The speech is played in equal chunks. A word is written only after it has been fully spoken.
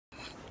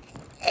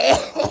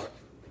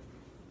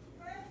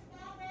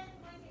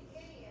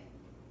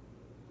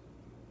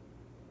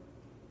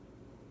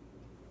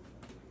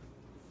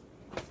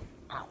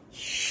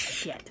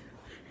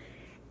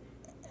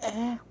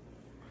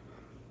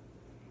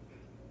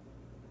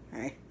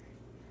Hey,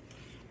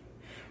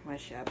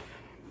 what's up,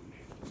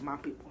 my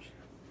people?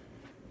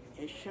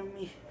 It's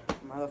me,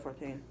 Mother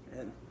 14,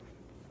 and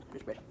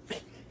respect. I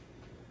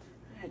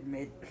had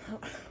made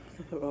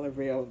another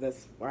video of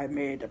this where I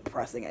made it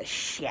depressing as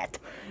shit.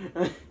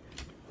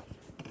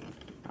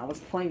 I was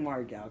playing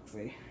Mario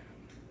Galaxy.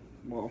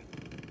 Well,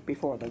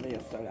 before the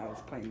video started, I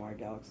was playing Mario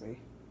Galaxy,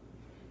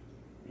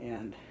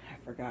 and I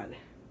forgot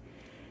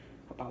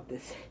about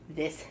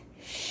this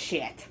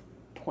shit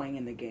playing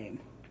in the game.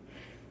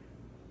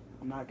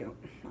 I'm not gonna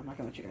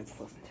let you guys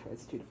listen to it.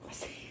 It's too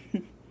depressing.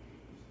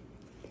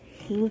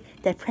 Too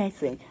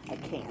depressing. I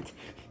can't.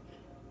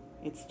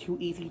 It's too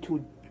easy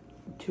to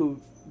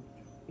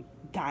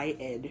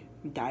die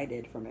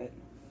from it.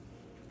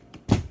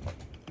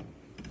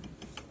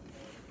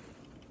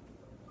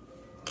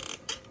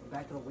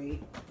 Back to the Wii.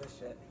 This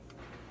shit.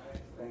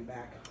 Going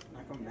back.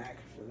 Not coming back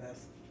for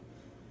this.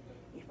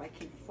 If I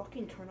can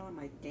fucking turn on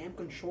my damn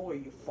controller,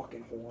 you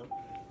fucking whore.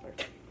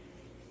 Like,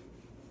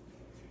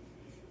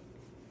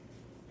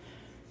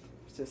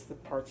 it's just the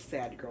part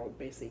Sad Girl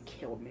basically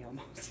killed me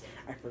almost.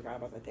 I forgot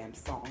about that damn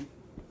song.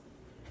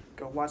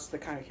 Go watch the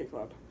Kind of Kid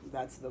Club.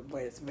 That's the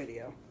latest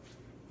video.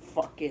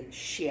 Fucking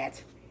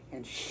shit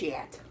and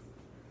shit.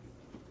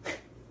 That's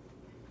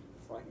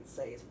all I can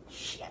say is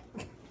shit.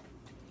 You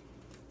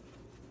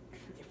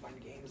find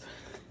games.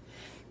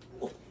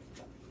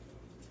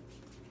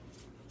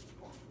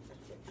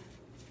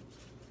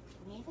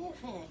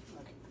 Okay.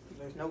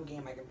 There's no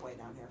game I can play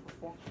down here.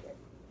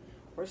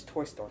 Where's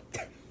Toy Story?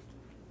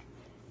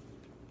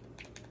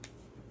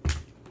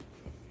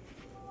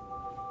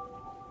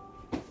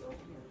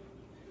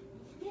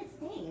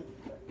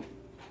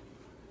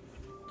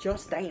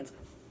 Just Dance.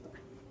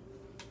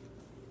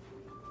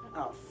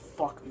 Oh,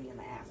 fuck me in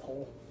the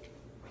asshole.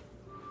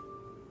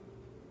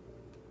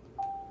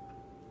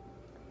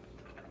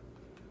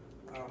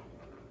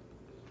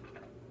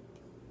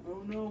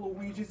 Oh no,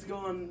 Luigi's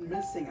gone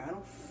missing. I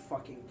don't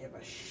fucking give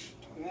a shit.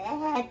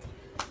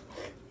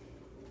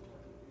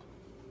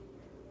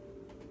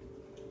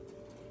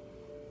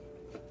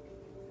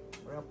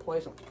 We're gonna play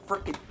some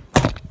frickin'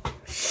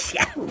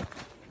 shit.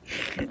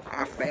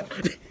 I failed.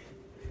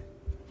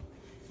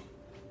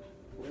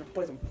 We're gonna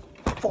play some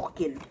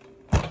fucking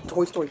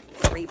Toy Story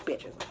 3,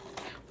 bitches.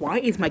 Why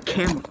is my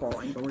camera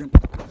falling? But we're gonna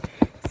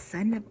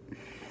send up.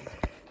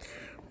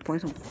 Play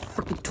some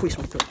frickin' Toy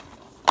Story 3.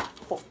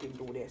 Fucking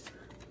do this.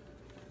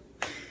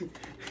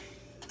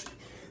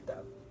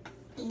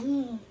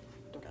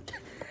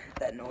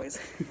 That noise.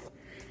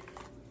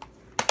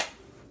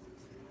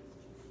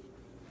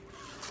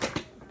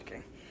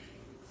 Okay.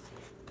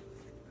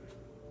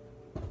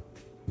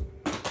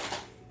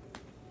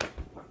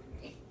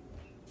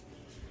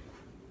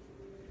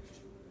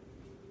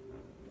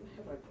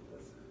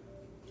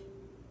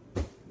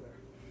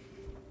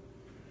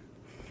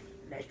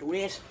 Let's do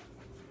this.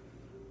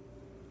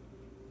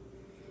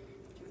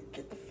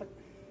 Get the fuck.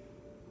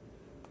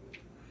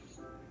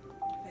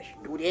 Let's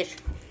do this.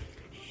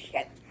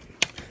 Shit.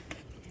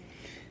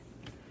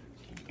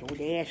 Do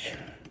this.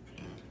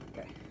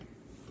 Okay.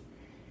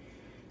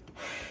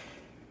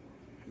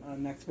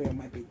 Next video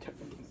might be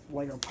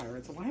Lego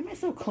Pirates. Why am I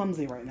so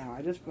clumsy right now?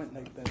 I just went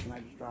like this and I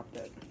just dropped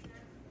it.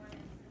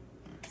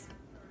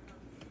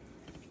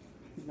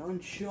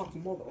 Nunchuck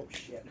mother. Oh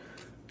shit.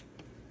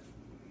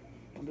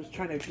 I'm just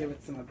trying to give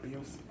it some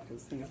abuse because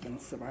this thing has been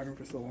surviving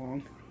for so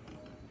long.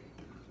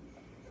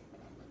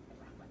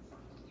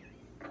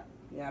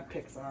 Yeah,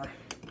 Pixar.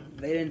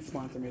 They didn't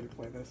sponsor me to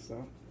play this,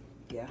 so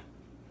yeah.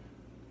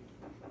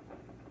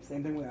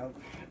 Same thing with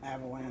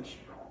Avalanche.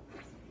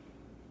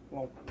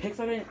 Well,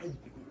 Pixar didn't.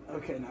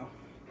 Okay, no.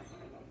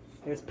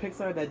 There's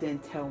Pixar that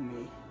didn't tell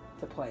me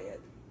to play it.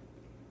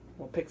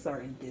 Well, Pixar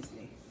and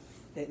Disney.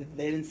 They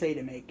didn't say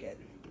to make it.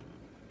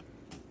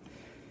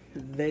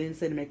 They didn't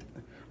say to make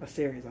a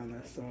series on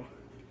this, so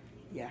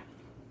yeah.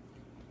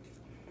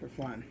 For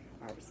fun,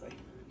 obviously.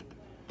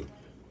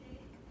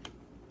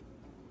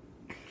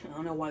 I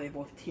don't know why they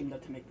both teamed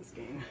up to make this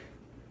game.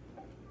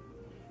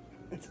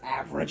 It's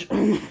average. God,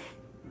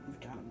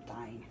 I'm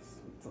dying.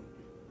 It's a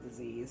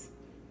disease.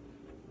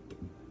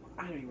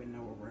 I don't even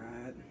know where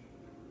we're at.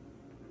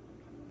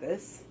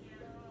 This?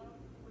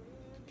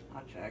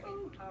 I'll check.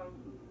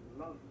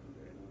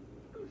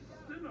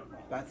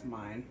 That's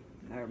mine.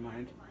 Never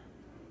mind.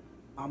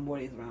 I'm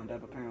Woody's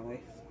Roundup,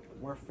 apparently.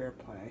 We're fair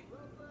play.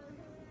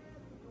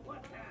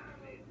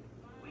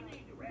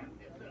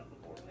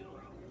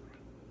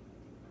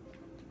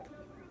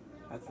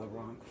 That's the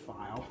wrong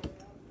file.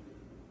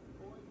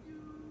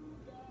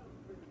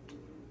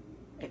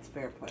 It's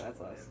fair play,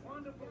 that's us.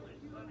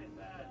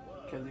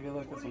 Because if you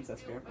look, this one says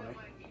fair play.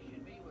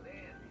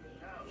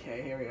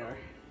 Okay, here we are.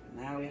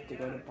 Now we have to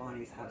go to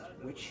Bonnie's house.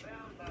 Which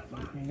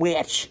way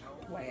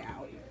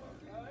out?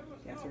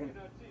 Yes, we're gonna.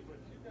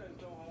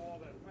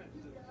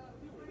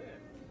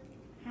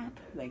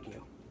 Thank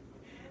you.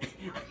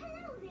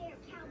 Hello there,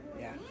 cowboy.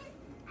 Yeah.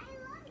 I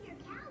love your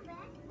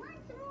cowbell. Want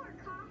some more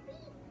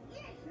coffee?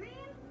 Yes,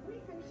 ma'am.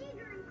 With some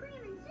sugar and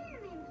cream and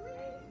cinnamon,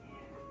 please.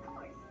 Of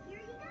course. Here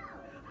you go.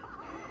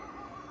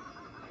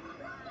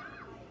 Look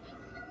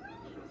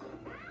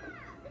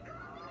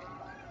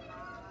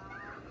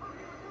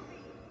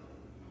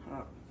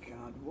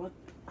What?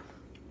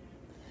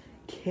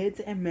 Kids'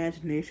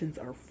 imaginations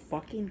are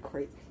fucking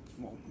crazy.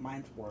 Well,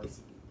 mine's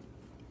worse.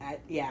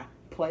 Yeah,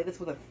 play this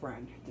with a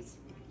friend. Just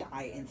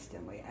die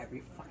instantly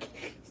every fucking...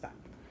 Stop.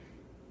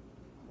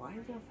 Why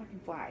is there a fucking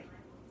fly?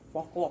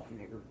 Fuck off,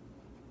 nigger.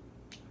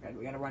 Okay,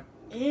 we gotta run.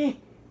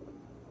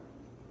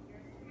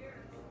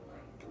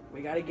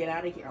 We gotta get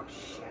out of here. Oh,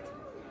 shit.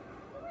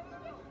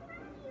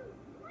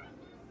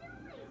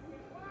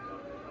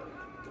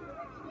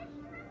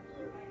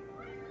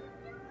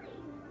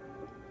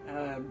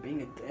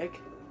 Being a dick?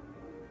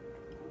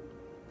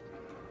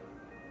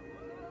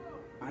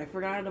 I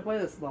forgot how to play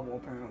this level,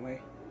 apparently.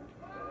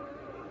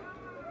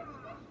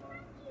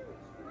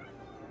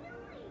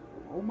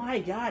 Oh my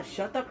god,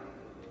 shut the...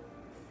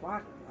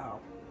 Fuck. Oh.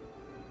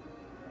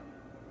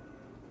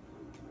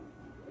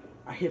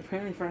 I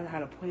apparently forgot how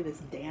to play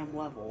this damn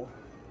level.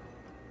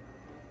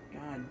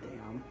 God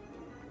damn.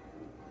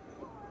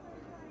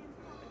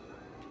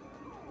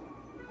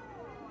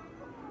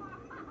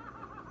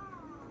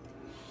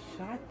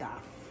 Shut the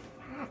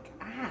fuck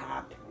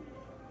up.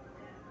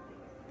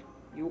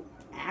 You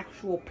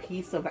actual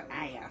piece of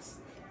ass.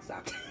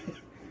 Stop.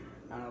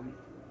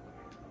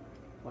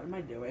 What am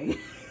I doing?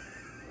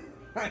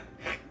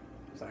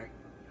 Sorry.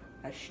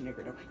 I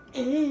snickered.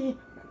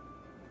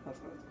 That's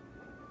close.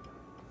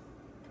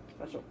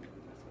 Special.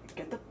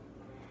 Get the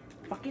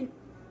fucking...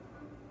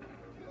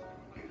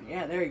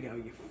 Yeah, there you go,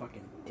 you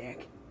fucking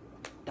dick.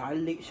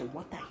 Dilation.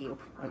 What the hell?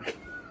 Okay.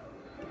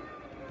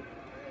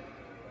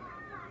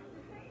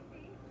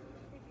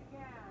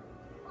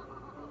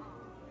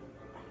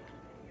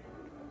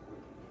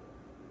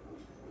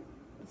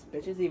 This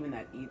bitch is even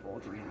that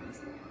evil, to be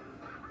honest.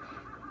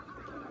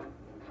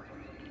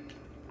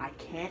 I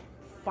can't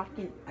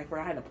fucking... I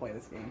forgot how to play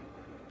this game.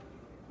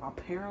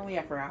 Apparently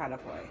I forgot how to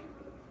play.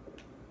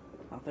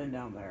 Nothing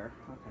down there.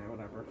 Okay,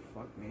 whatever.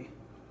 Fuck me.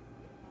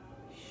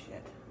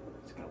 Shit.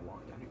 Just gotta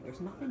walk down here.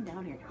 There's nothing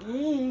down here.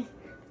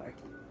 Sorry.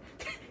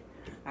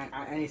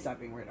 I need to stop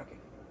being weird. Okay.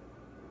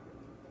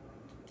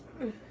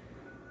 There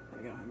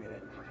we go. I made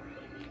it.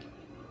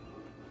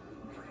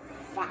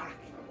 Fuck.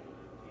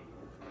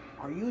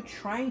 Are you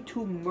trying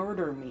to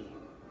murder me?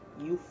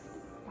 You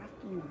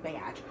fucking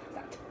bitch.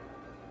 Stop.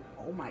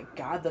 Oh my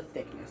god, the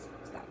thickness.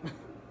 Stop.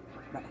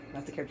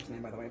 That's the character's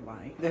name, by the way,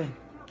 Bonnie.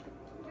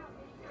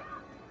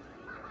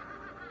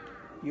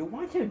 You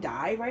want to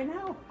die right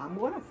now? I'm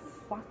gonna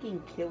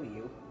fucking kill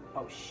you.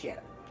 Oh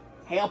shit.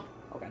 Help!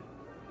 Oh god.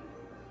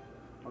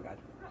 Oh god.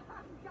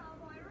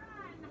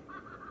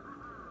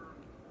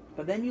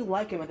 But then you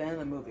like him at the end of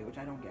the movie, which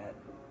I don't get.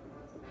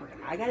 Okay,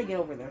 I gotta get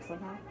over there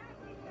somehow.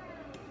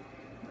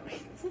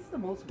 This is the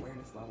most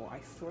weirdest level.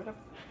 I swear to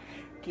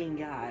fucking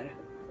god.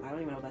 I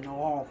don't even know that.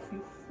 No,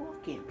 you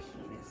fucking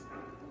penis.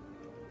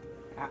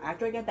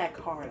 After I get that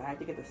card, I have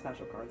to get the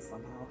special card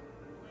somehow.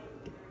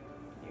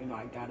 Even though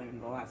I got it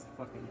in the last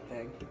fucking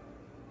thing.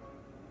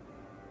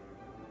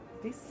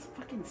 These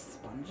fucking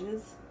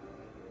sponges?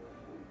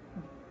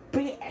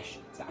 Bitch!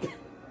 Stop.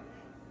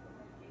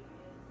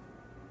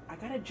 I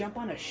gotta jump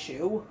on a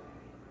shoe?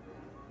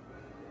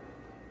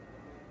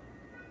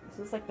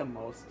 This is like the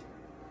most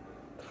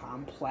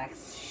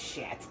complex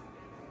shit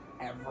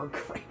ever.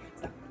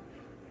 Stop.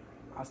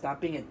 I'll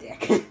stop being a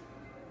dick.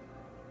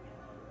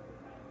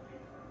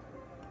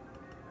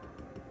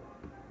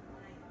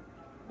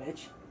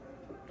 Bitch.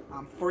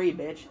 I'm free,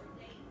 bitch.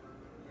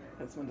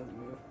 This one doesn't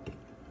move.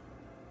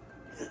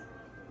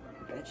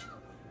 Bitch.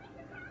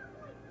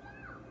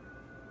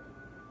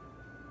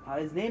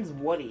 His name's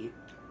Woody.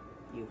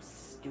 You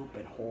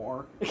stupid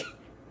whore.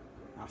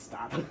 I'll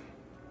stop.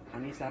 I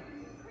need to stop.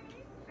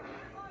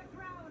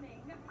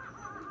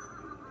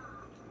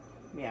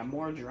 Yeah,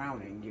 more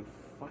drowning, you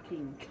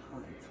fucking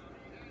cunt.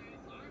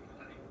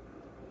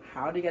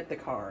 How to get the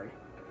card?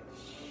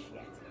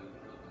 Shit.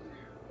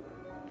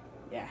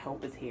 Yeah,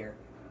 help is here.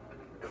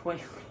 What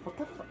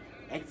the fuck?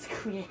 It's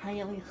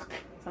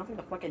sounds like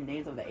the fucking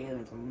names of the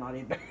aliens from not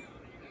even.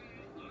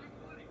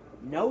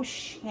 No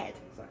shit.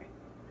 Sorry.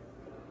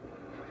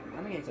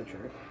 I'm getting so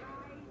true.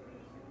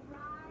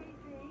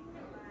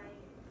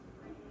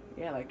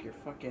 Yeah, like your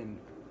fucking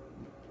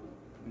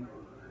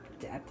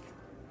depth.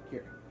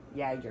 Your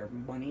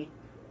money.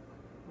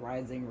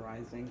 Rising.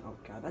 Oh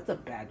god, that's a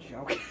bad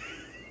joke.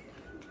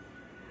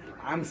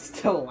 I'm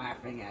still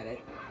laughing at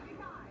it.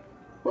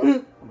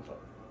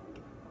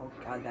 Oh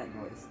god, that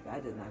noise.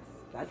 That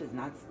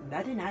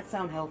did not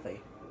sound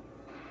healthy.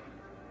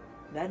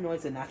 That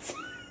noise did not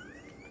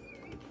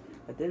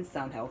that didn't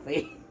sound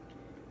healthy.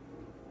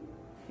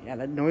 Yeah,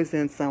 that noise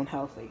didn't sound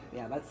healthy.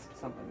 Yeah, that's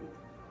something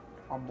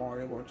a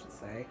Mario Lord should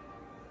say.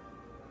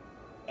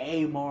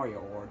 A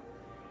Mario Lord.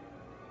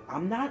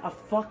 I'm not a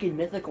fucking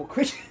mythical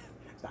creature.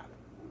 Stop.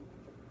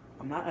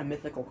 I'm not a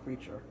mythical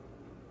creature.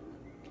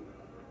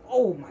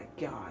 Oh my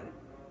god.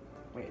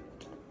 Wait.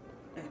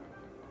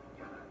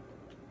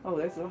 Oh,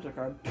 there's the Ultra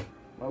card.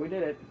 Well, we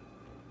did it.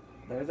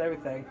 There's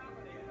everything.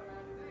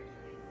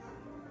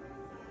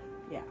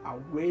 Yeah, a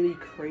really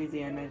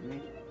crazy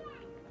imagination.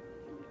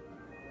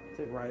 Is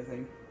it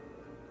rising?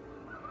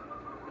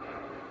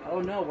 Oh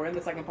no, we're in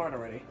the second part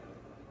already.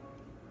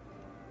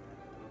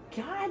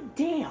 God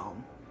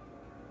damn.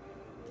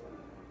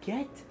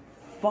 Get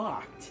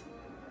fucked.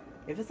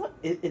 If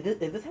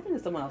this happened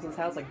to someone else's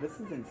house, like, this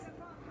is insane.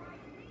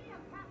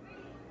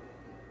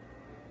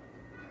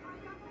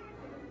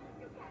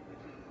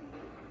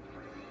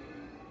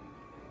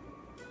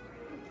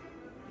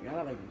 You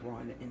gotta, like,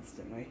 run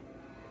instantly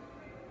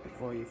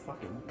before you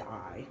fucking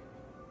die.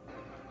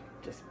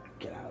 Just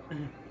get out.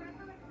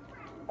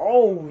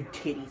 Oh,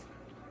 titties.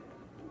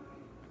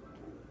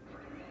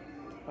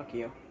 Fuck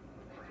you.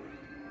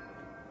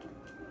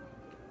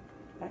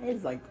 That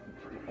is, like,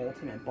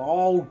 ultimate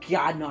ball. Oh,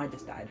 God, no, I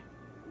just died.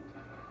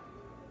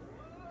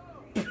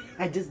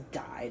 I just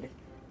died.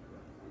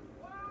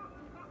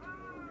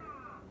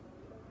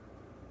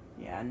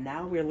 Yeah,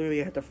 now we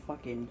literally have to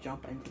fucking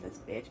jump into this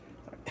bitch.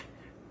 Sorry.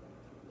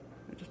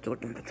 I'm just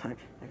looking at the time.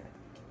 Okay.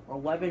 We're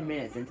 11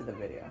 minutes into the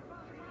video.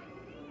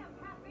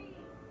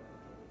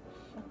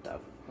 Shut the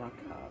fuck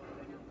up.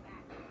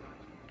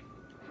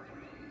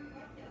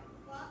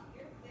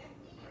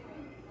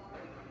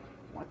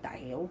 What the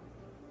hell?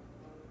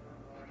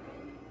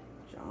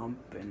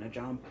 Jump and a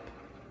jump.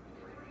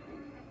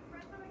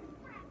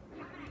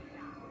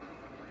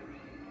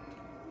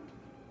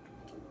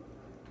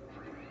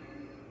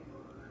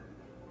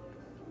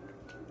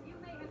 You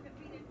may have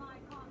defeated my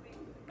coffee,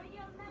 but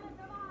you'll never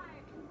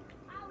survive.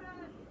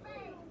 Outer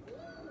space. You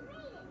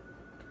made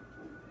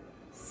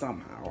it.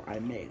 Somehow I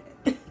made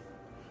it.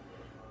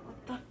 What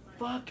the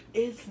fuck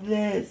is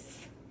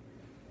this?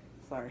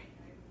 Sorry.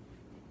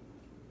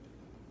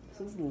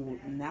 This is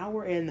now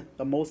we're in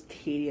the most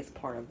tedious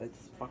part of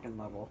this fucking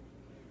level.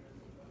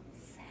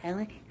 So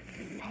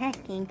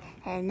fucking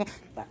and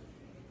but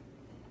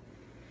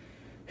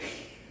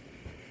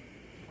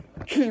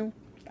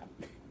stop.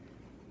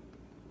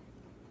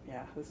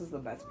 Yeah, this is the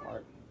best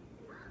part.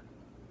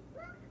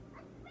 Look,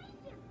 a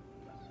spaceship.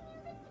 We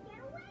use it to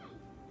get away.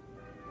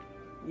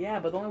 Yeah,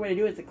 but the only way to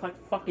do it is to collect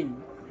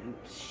fucking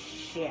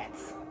shit.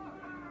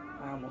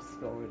 I almost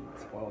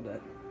spoiled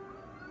it.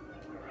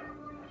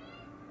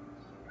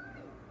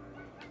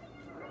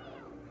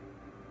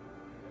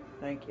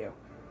 Thank you.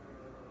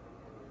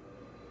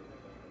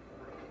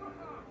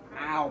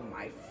 Ow,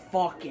 my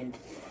fucking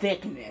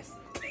thickness.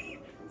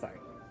 Sorry.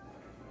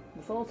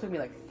 This all took me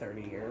like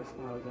 30 years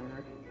when I was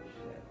younger.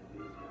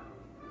 Shit.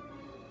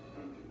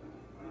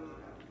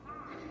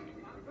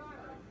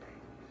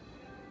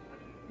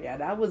 Yeah,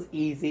 that was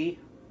easy.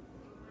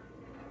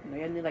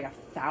 I need like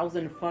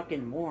 1,000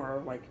 fucking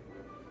more. Like,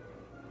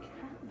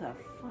 get the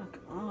fuck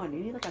on.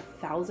 You need like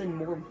 1,000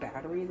 more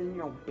batteries in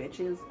your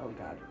bitches. Oh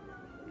god.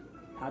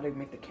 How to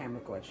make the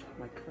camera glitch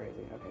like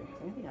crazy. Okay, is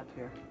there anything up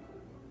here?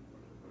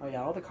 Oh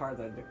yeah, all the cards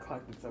are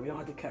collected, so we don't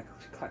have to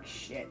collect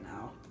shit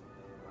now.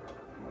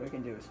 What we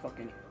can do is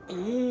fucking.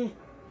 We're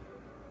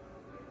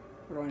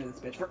going to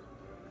this bitch first.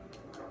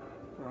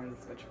 We're going to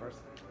this bitch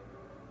first.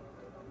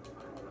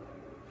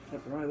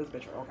 Yep, we're going to this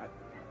bitch first. Oh god.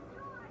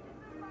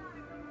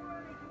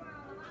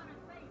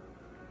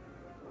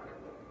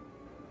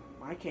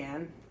 I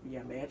can.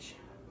 Yeah, bitch.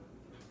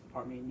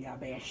 I mean, yeah,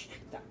 bitch.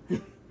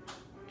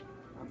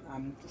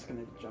 I'm just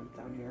gonna jump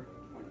down here.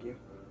 Fuck you.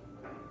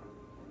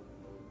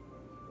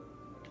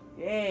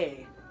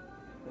 Yay!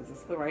 Is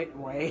this the right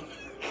way?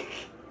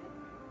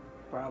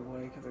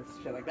 Probably, because there's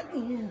shit like that.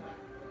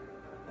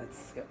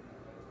 Let's go.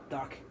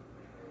 Duck.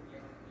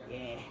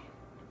 Yeah.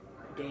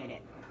 Did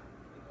it.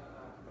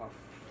 Oh,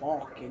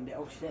 fucking.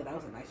 Oh shit, that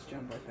was a nice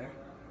jump right there.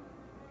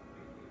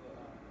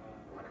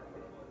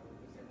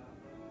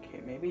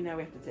 Okay, maybe now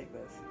we have to take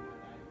this.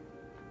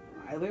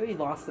 I literally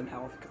lost some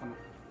health because I'm a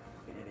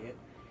fucking idiot.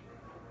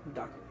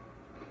 Duck.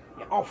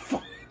 Yeah. Oh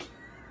fuck!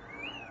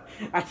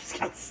 I just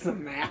got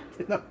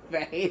smacked in the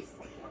face.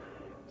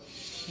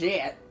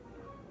 Shit.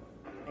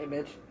 Hey,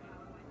 bitch.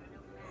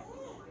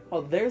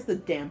 Oh, there's the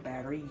damn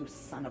battery, you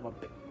son of a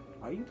bitch.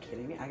 Are you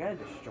kidding me? I gotta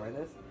destroy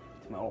this.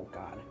 Oh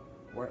god.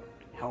 Where?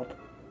 Help.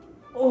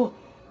 Oh!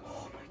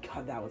 Oh my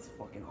god, that was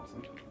fucking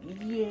awesome.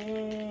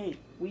 Yay!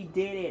 We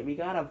did it! We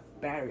got a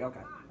battery. Okay.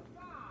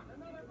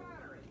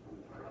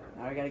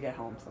 Now I gotta get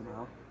home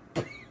somehow.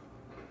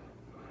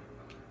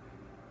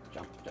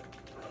 Jump, jump.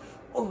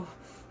 Oh!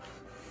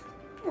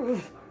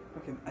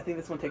 Okay, I think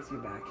this one takes you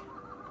back.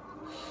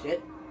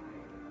 Shit.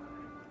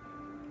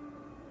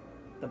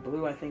 The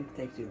blue, I think,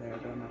 takes you there,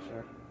 but I'm not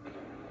sure.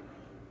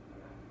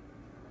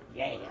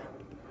 Yeah.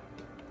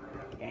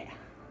 Yeah.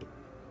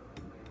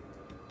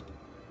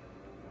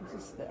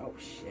 This is the... Oh,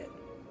 shit.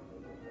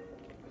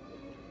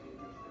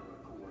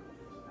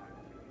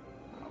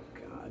 Oh,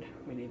 God.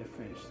 We need to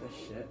finish this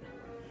shit.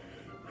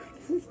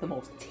 This is the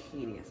most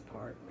tedious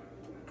part.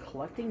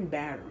 Collecting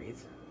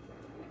batteries.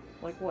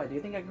 Like what? Do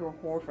you think I could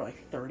record for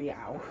like 30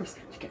 hours?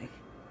 Just kidding.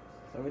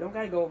 So we don't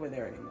gotta go over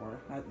there anymore.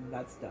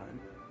 That's done.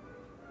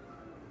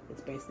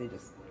 It's basically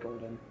just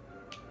golden.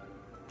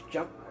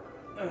 Jump.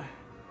 Ugh.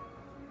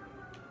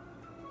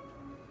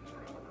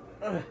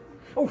 Ugh.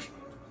 Oh!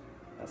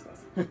 That's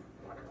nice.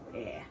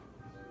 Yeah.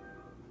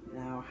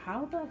 Now,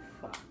 how the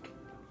fuck?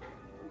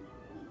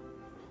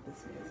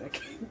 This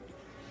music.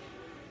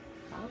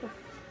 How the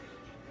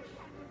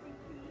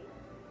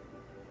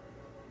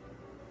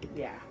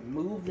Yeah,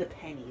 move the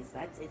pennies.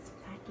 It's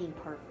fucking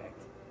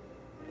perfect.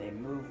 They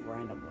move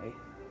randomly.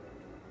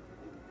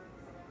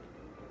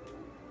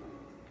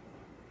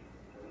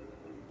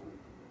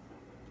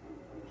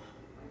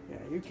 Yeah,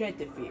 you can't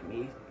defeat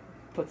me.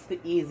 Puts the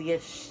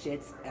easiest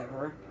shits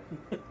ever.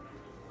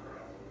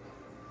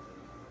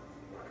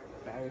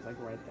 Battery's like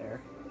right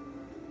there.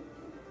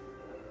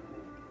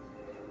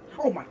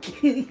 Oh my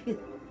god!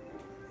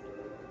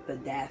 The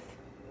death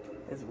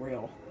is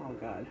real. Oh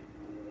god.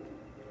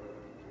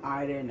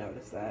 I didn't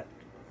notice that.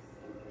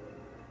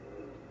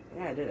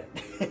 Yeah, I did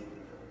it.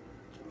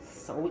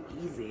 So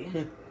easy.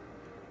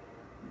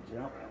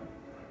 Jump.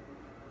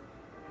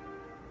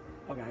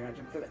 Okay, I gotta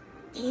jump through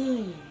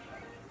it.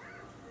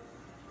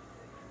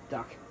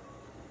 Duck.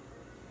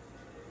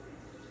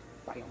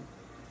 Bam.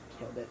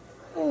 Killed it.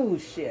 Oh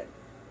shit.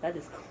 That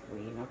is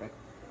clean. Okay.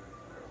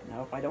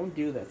 Now if I don't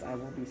do this, I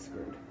will be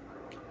screwed.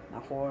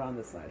 Now hold it on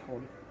this side.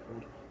 Hold.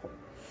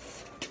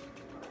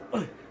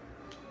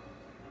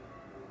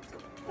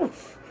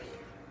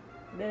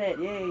 Did it,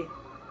 yay.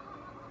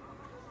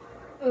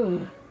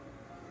 Ugh.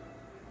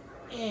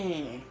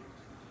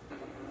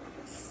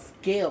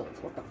 Skills,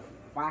 what the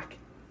fuck?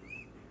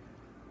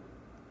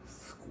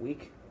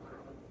 Squeak.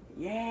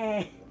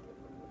 Yay.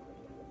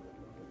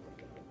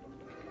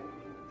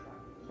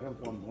 I have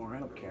one more, I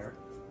don't care.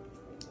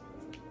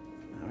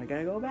 Now I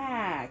gotta go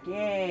back,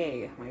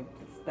 yay. My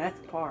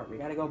best part, we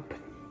gotta go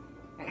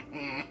back.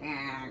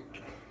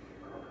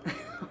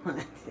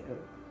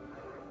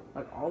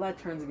 Like, all that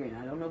turns green.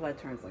 I don't know if that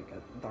turns, like,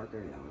 a darker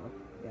yellow.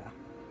 Yeah.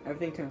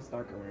 Everything turns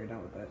darker when you're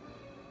done with it.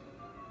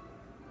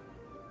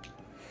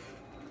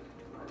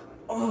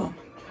 Oh my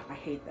god, I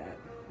hate that.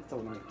 It's so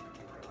annoying.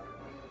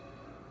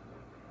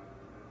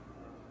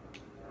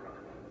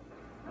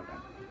 Okay.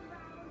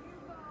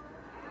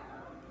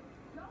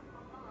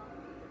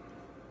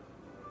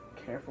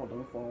 Careful,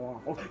 don't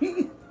fall off.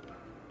 Okay.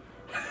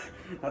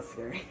 That's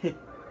scary.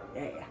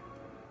 Yeah.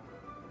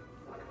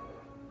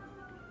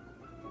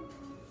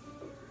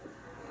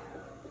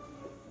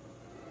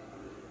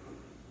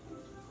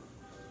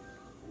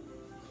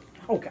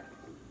 Okay.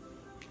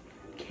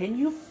 Can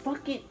you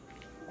fucking...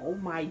 Oh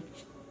my...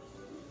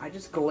 I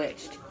just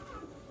glitched.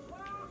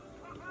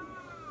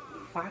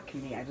 Fuck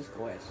me, I just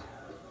glitched.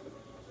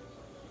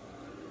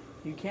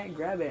 You can't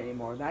grab it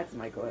anymore. That's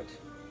my glitch.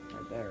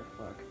 Right there,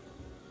 fuck.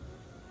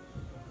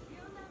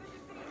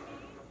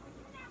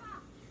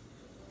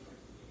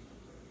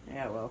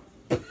 Yeah, well.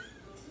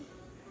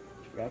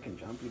 I can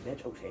jump, you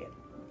bitch. Oh, shit.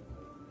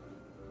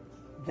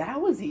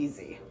 That was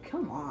easy.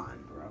 Come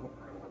on, bro.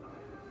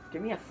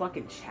 Give me a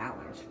fucking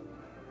challenge.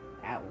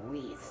 At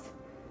least.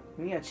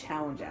 Give me a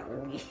challenge at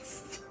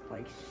least.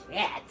 Like,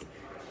 shit.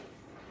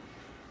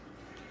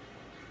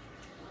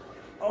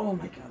 Oh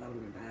my god, that would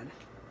have been bad.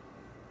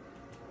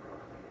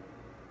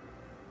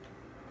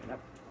 Get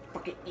up.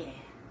 Fuck it, yeah.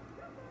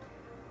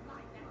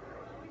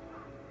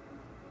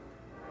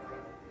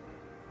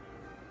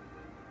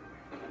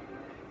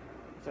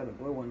 So the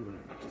blue one would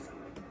just...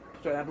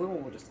 So that blue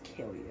one will just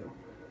kill you.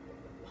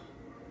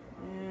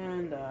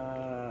 And,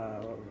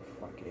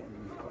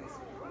 fucking place.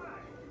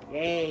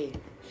 Yay!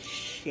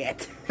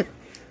 Shit.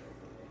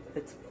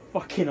 It's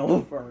fucking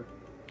over.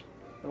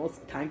 The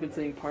most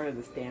time-consuming part of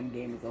this damn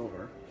game is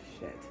over.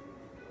 Shit.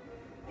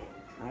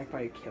 I could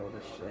probably kill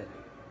this shit.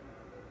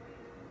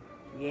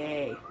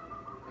 Yay.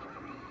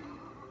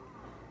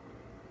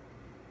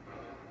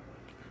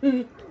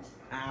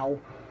 Ow.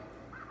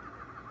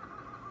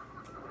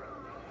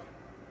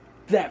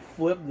 That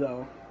flip,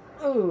 though.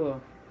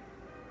 Ugh.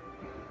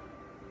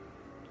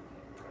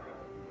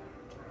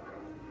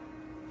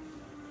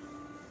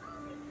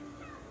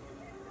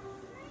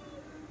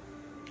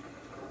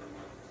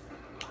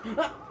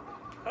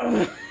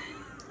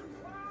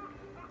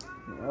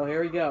 Well,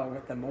 here we go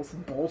with the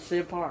most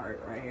bullshit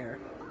part right here.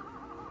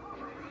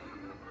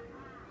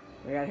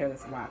 We gotta hear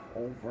this laugh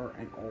over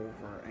and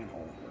over and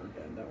over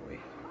again, don't we?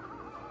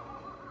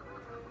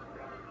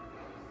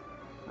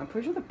 I'm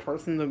pretty sure the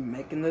person that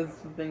making this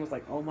thing was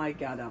like, oh my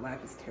god, that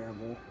laugh is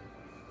terrible.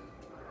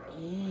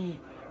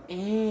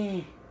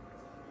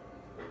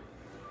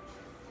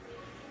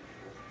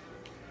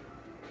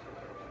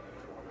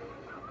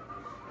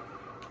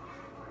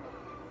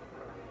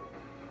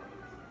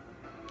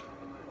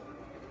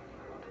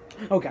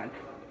 Oh god.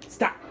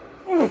 Stop!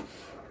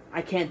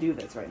 I can't do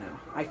this right now.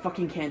 I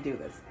fucking can't do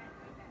this.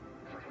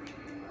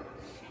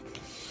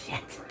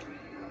 Shit.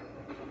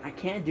 I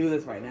can't do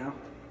this right now.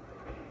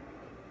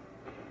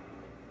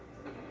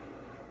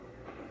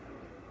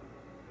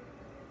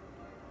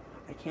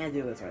 I can't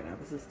do this right now.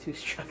 This is too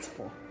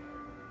stressful.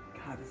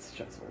 God, this is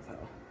stressful as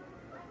hell.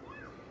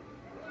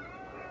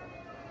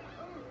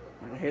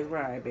 Right, here's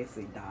where I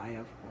basically die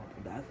of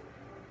horrible death.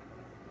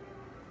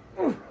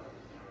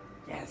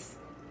 Yes.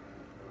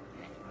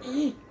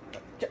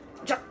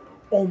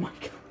 Oh my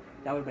god.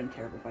 That would have been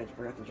terrible if I just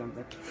forgot to jump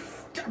there.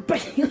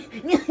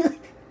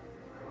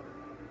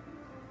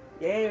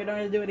 Yay, we don't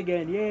have to do it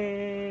again.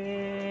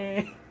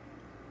 Yay.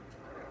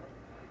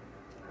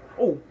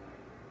 Oh.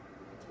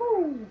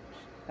 Woo.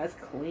 That's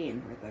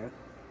clean right there.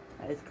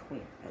 That is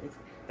clean. That is...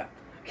 That.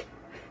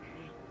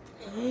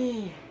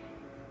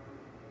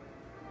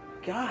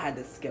 God,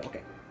 this skill.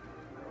 Okay.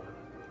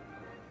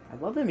 I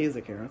love the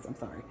music here. I'm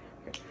sorry.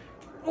 Okay.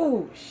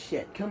 Oh,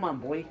 shit. Come on,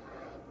 boy.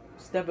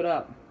 Step it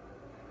up.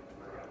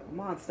 Come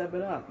on, step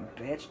it up,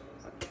 bitch.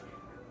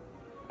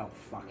 Oh,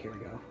 fuck. Here we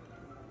go.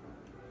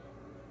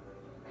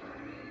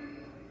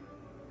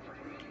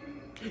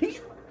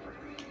 Shit.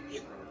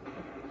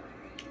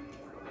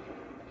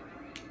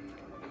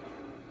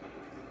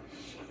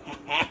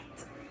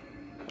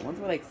 The ones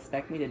would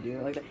expect me to do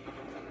it like that.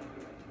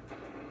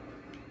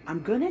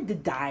 I'm gonna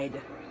die.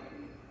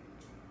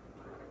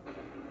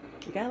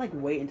 You gotta like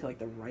wait until like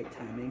the right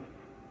timing.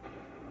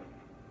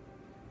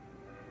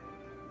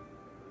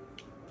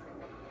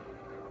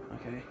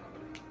 Okay.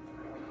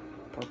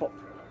 Purple.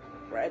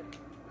 Red.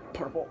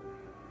 Purple.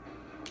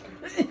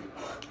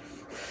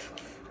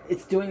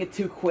 It's doing it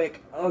too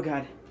quick. Oh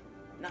god.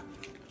 No.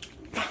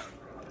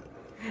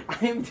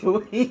 I am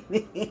doing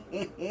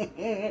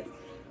it.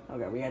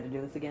 Okay, we had to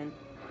do this again.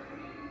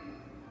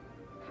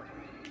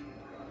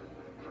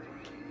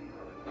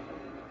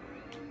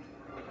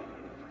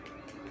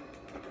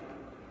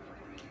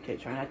 Okay,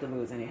 try not to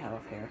lose any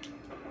health here.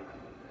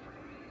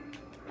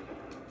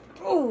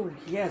 Oh,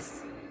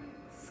 yes!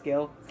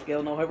 Skill,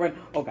 no hit run.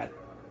 Oh god.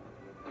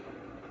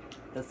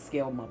 The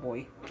skill, my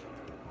boy.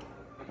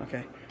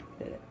 Okay,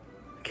 did it.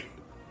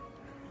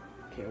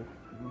 Okay,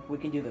 we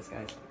can do this,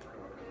 guys.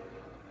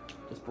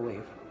 Just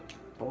believe.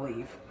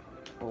 Believe.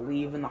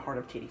 Believe in the heart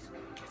of titties.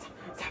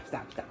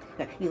 Stop.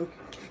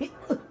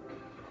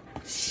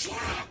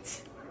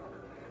 Shit!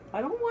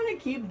 I don't want to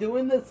keep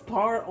doing this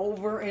part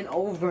over and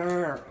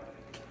over.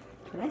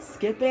 Can I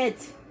skip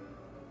it?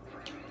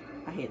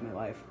 I hate my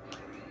life.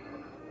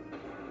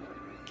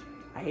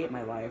 I hate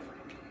my life.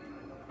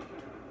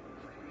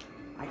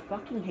 I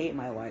fucking hate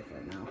my life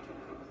right now.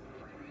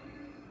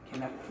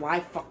 Can I fly?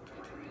 Fuck.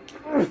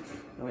 No,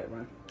 wait,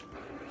 run.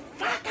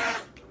 Fuck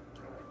off!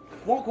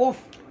 Walk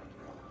off!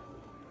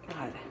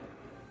 God.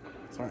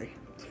 Sorry.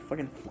 Just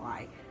fucking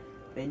fly.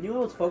 They knew I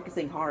was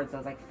focusing hard, so I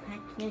was like,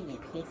 fuck you, you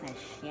piece of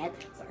shit.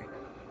 Sorry.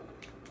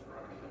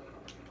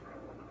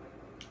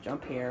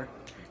 Jump here.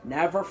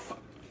 Never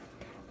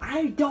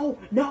I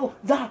don't know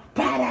the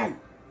pattern!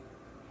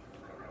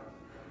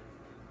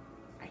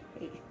 I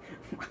hate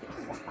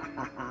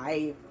my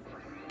life.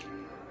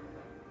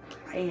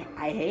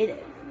 I hate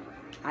it.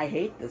 I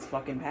hate this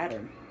fucking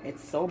pattern.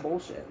 It's so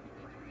bullshit.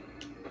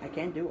 I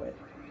can't do it.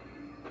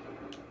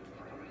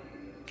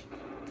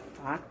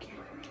 Fuck.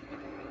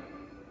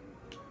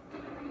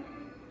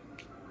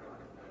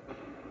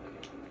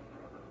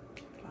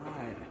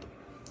 God.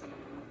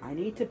 I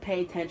need to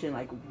pay attention,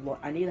 like, what,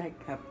 I need to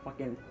have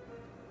fucking,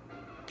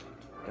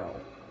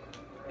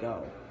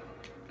 go,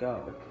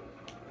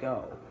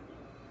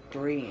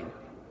 green,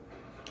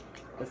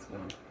 this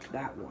one,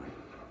 that one,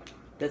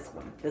 this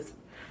one, this,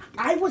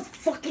 I was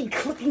fucking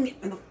clicking it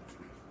in the,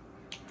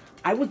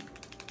 I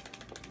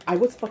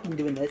was fucking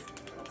doing this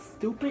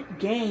stupid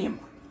game,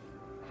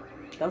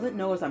 doesn't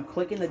notice I'm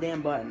clicking the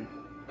damn button,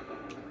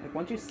 like,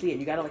 once you see it,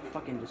 you gotta, like,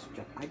 fucking just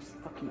jump, I just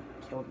fucking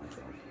killed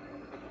myself.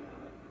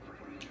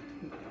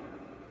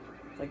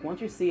 Like,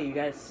 once you see it, you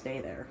gotta stay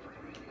there.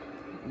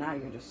 If not,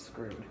 you're just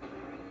screwed.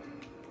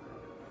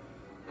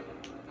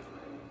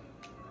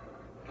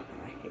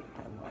 I hate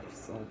my life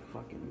so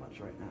fucking much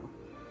right now.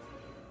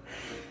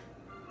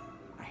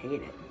 I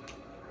hate it.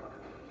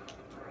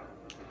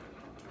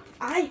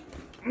 I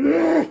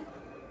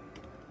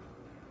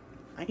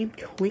am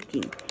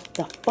clicking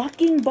the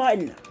fucking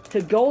button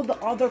to go the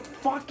other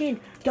fucking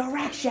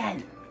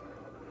direction!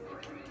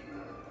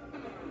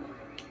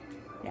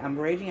 Yeah, I'm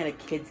raging at a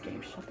kid's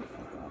game. Shut the fuck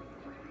up.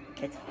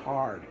 It's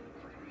hard.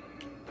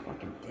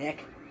 Fucking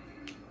dick.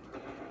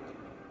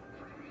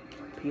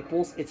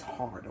 Peoples, it's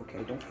hard,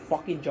 okay? Don't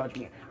fucking judge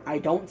me. I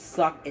don't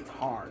suck, it's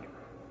hard.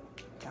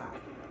 God.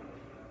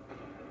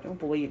 Don't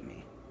believe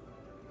me.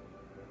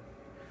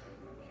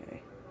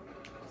 Okay.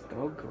 Just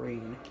go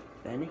green.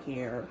 Then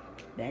here.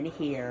 Then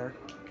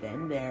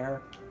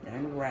there.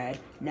 Then red.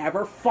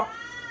 Never fuck.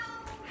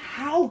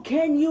 How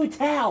can you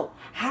tell?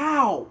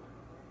 How?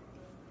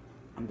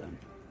 I'm done.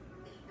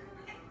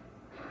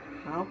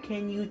 How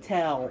can you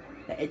tell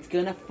that it's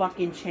gonna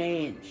fucking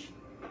change?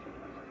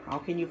 How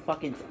can you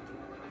fucking...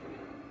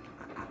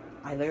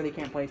 I literally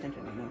can't pay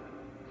attention right now.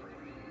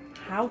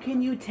 How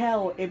can you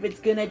tell if it's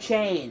gonna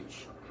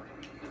change?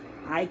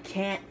 I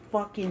can't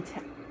fucking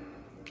tell.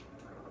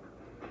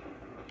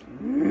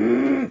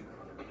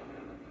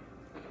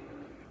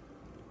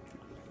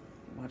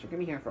 Watch, we're gonna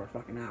be here for a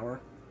fucking hour.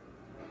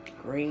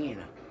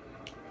 Green.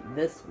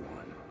 This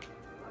one.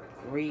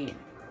 Green.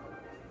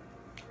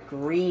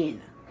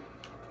 Green.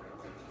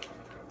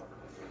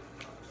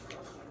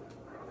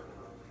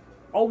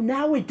 Oh,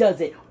 now it does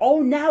it.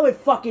 Oh, now it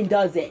fucking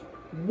does it.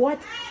 What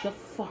the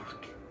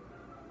fuck?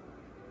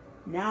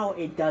 Now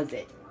it does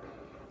it.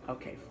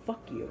 Okay,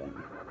 fuck you then.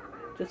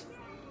 Just...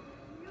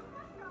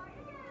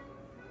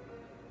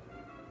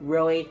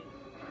 Really?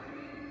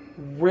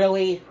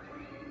 Really?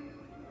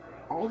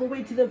 all the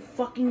way to the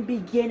fucking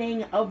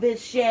beginning of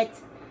this shit.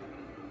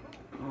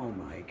 Oh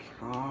my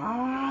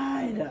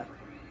god.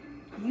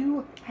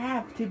 You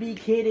have to be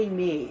kidding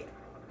me.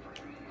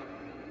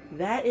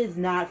 That is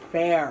not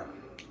fair.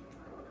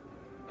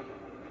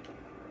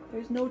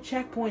 There's no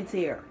checkpoints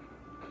here.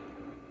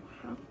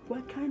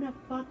 What kind of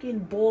fucking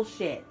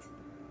bullshit?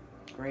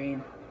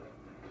 Green.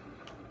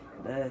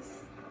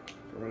 This.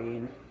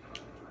 Green.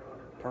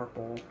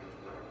 Purple.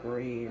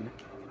 Green.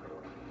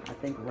 I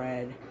think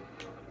red.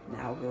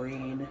 Now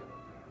green.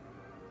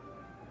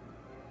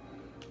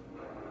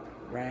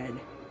 Red.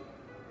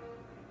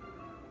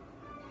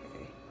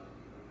 Okay.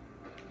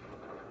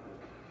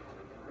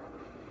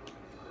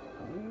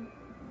 Oh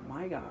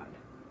my god.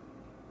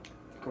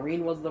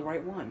 Green was the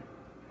right one.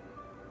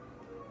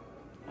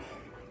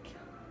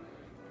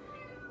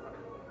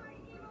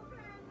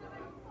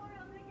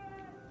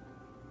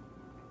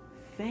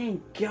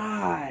 Thank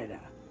God.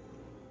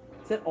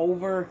 Is it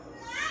over?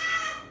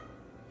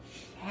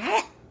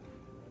 Shit.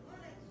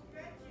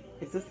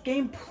 Is this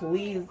game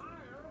please?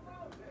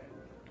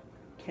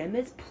 Can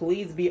this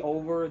please be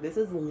over? This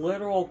is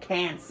literal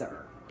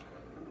cancer.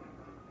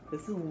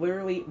 This is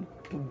literally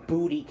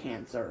booty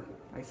cancer.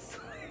 I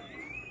swear.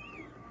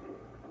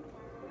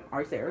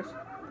 Are you serious?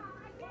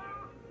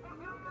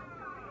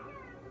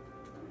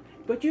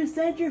 But you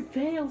said your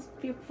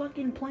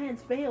fucking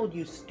plans failed,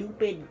 you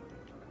stupid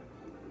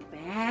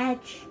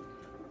bitch.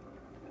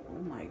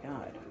 Oh my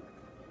god.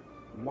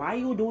 Why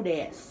you do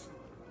this?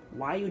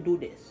 Why you do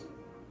this?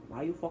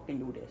 Why you fucking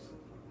do this?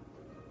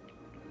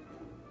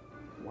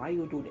 Why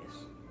you do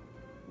this?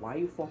 Why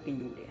you fucking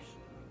do this?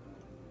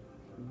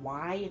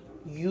 Why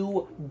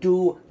you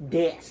do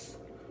this?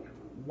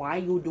 Why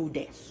you do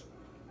this?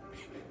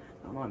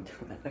 I'm not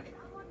doing that. Okay.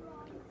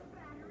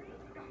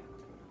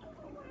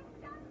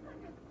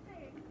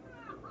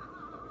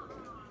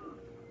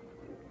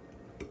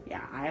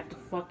 Yeah, I have to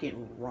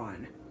fucking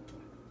run.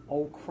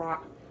 Oh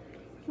crap.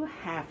 You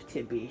have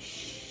to be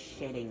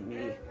shitting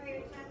me.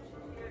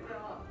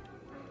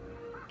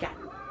 God.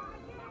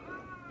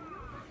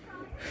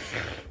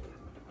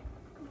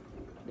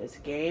 This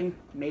game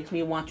makes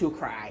me want to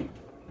cry.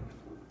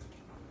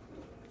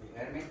 You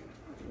heard me?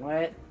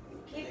 What?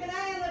 Keep an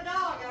eye on the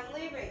dog. I'm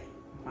leaving.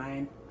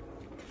 Fine.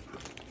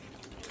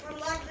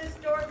 Unlock this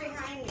door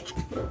behind me.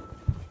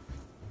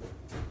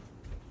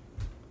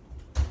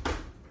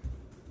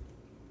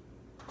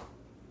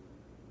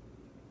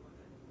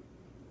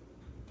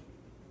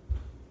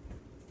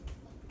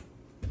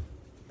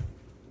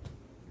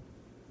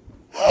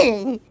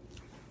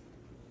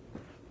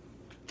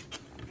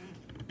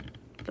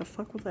 The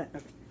fuck was that?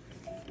 Okay.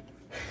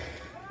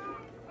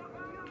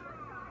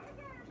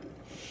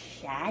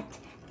 Shut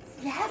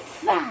the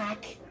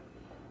fuck.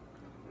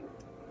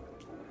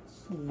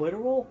 It's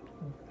literal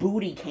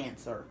booty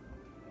cancer.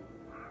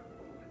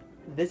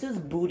 This is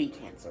booty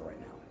cancer right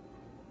now.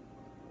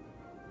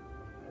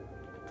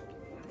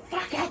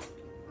 Fuck it!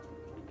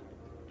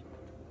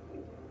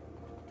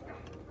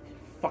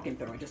 Fucking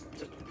throw it, just...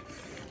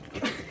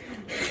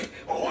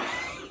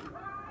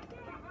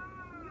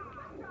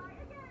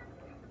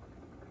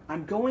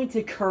 I'm going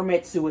to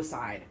commit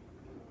suicide.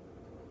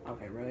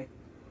 Okay, really?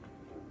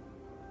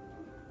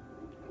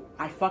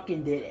 I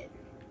fucking did it.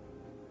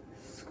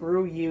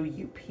 Screw you,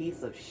 you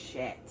piece of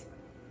shit.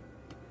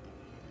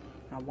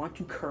 I want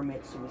to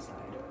commit suicide.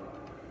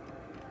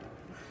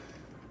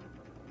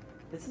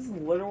 This is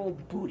literal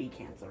booty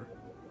cancer.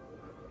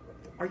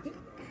 Are you...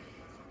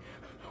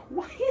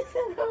 Why is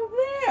it up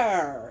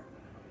there?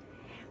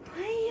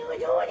 Why are you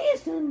doing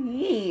this to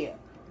me?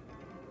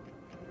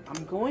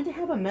 I'm going to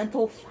have a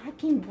mental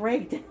fucking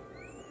breakdown.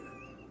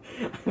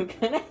 I'm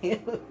gonna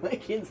have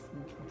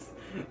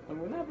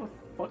a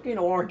fucking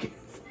orgasm.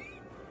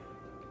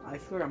 I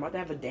swear, I'm about to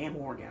have a damn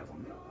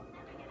orgasm.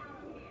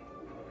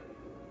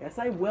 Yes,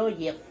 I will,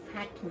 you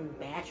fucking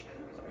bitch.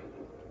 Sorry.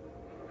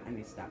 I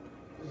need to stop.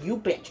 You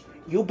bitch.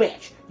 You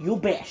bitch. You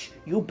bitch.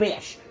 You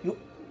bitch. You...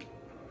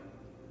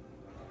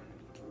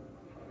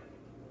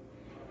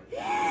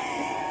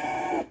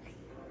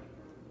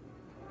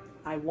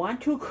 I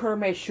want to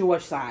commit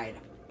suicide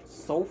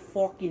so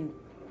fucking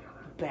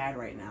bad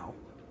right now.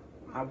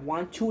 I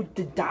want to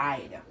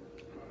die.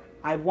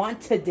 I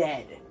want to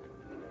dead.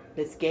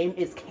 This game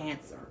is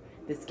cancer.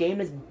 This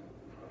game is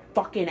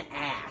fucking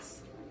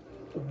ass.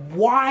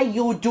 Why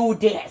you do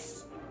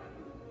this?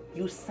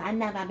 You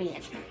son of a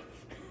bitch.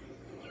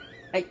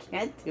 I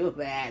can't do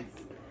that.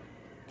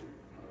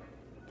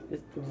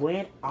 Just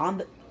land on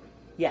the...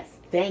 Yes,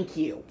 thank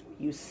you.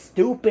 You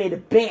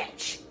stupid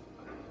bitch.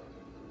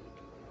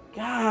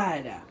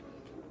 God.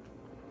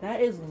 That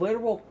is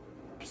literal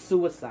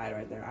suicide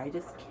right there. I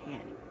just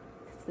can't.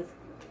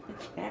 I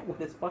can't with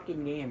this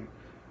fucking game.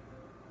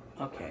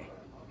 Okay.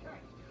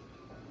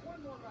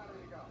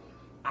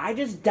 I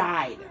just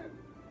died.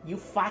 You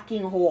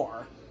fucking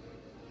whore.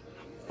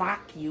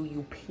 Fuck you,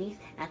 you piece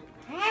of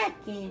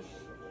fucking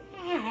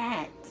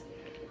shit.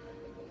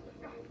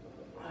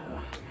 Oh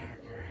my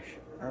gosh.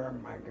 Oh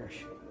my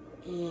gosh.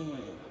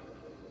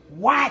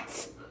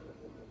 What?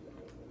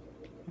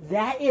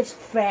 That is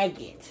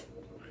faggot.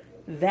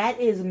 That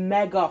is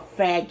mega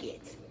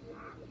faggot.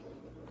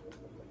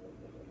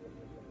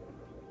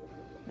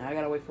 Now I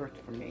gotta wait for it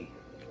for me.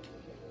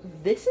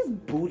 This is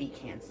booty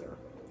cancer.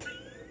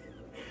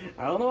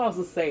 I don't know what else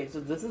to say. It's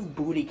just, this is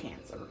booty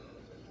cancer.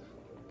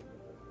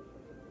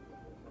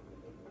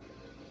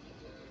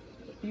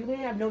 You may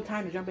have no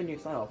time to jump in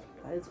yourself.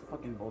 That is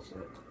fucking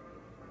bullshit.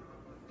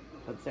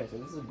 But seriously,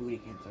 this is booty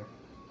cancer.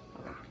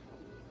 Okay.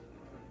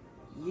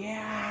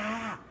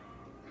 Yeah!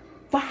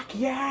 Fuck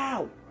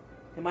you!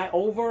 Am I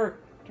over?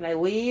 Can I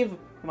leave?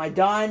 Am I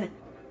done?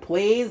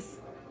 Please?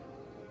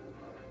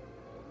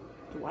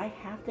 Do I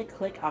have to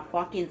click a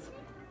fucking...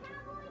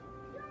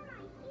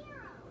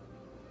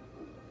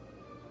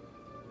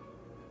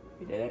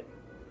 You did it.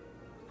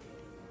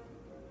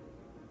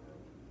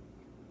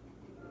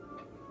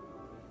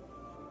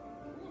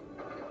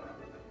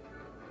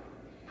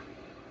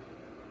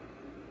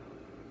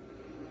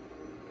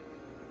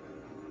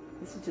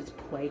 This is just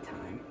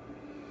playtime.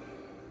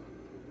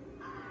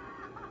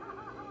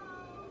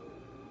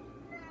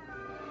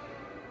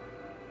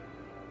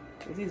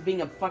 He's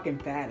being a fucking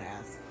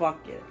badass.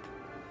 Fuck it.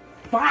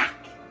 Fuck!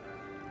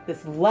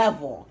 This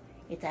level.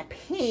 It's a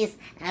piece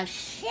of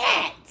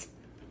shit!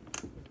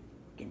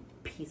 Fucking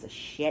piece of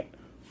shit.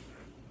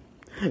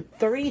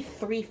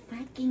 33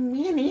 fucking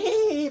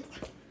minutes!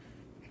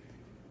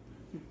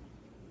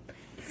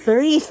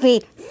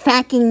 33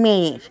 fucking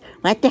minutes!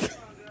 What the...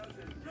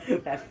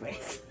 That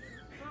face.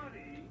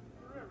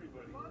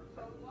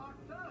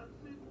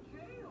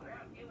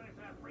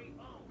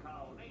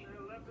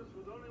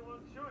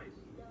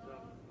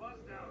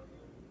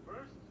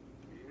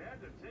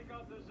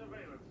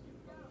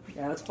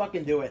 Yeah, let's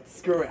fucking do it.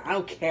 Screw it. I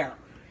don't care.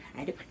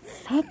 I do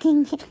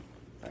fucking... Sorry.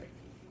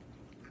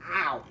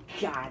 Ow.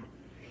 God.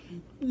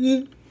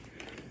 Yeah,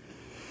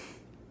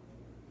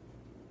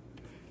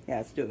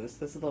 let's do this.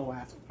 This is the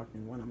last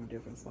fucking one I'm gonna do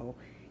for this level.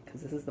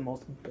 Because this is the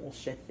most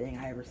bullshit thing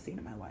I ever seen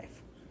in my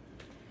life.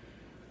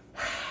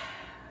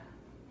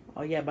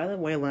 Oh yeah, by the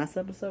way, last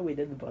episode we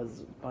did the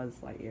Buzz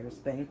Lightyear's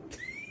thing.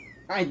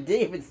 I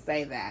didn't even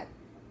say that.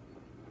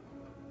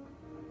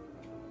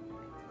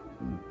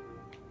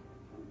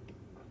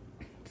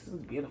 This is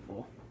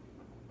beautiful.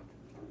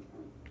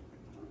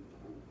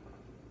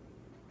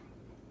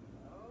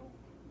 Hello?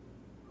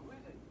 Who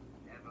is it?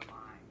 Never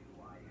mind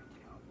who I am,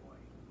 cowboy.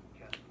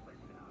 Just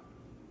listen up.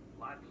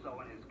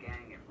 Lotso and his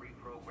gang have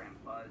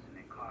reprogrammed Buzz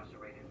and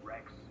incarcerated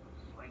Rex,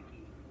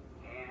 Slinky,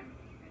 Ham,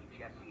 and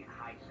Jesse in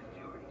high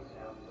security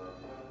cells.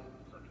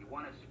 So if you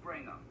want to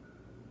spring them,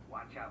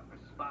 watch out for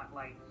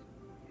spotlights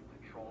and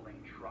patrolling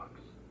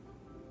trucks.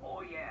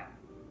 Oh yeah,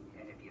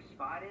 and if you're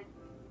spotted,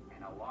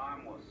 an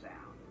alarm will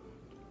sound.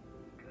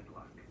 Good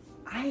luck.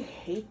 I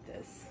hate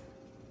this.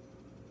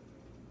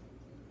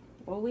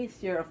 Well, at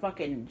least you're a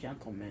fucking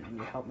gentleman and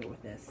you help me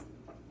with this.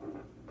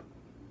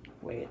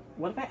 Wait,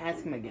 what if I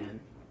ask him again?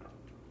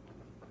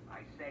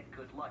 I said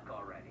good luck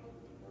already.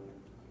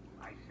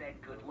 I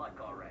said good luck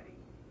already.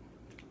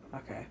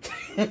 Okay.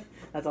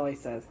 That's all he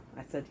says.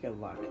 I said good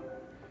luck.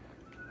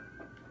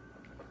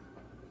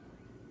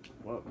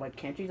 Well, like,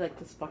 can't you, like,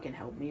 just fucking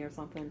help me or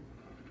something?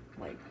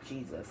 Like,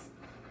 Jesus.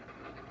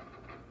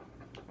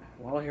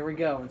 Well, here we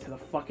go, into the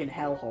fucking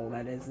hellhole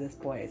that is this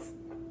place.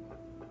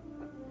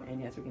 And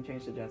yes, we can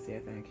change to Jesse, I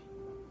think.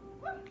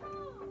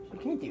 She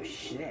can't do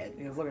shit,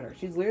 because look at her.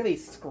 She's literally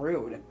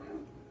screwed.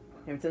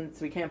 And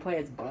since we can't play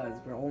as Buzz,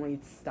 we're only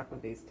stuck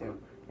with these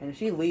two. And if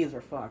she leaves,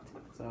 we're fucked,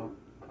 so...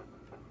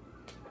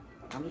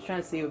 I'm just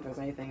trying to see if there's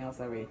anything else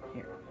that we...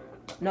 Here.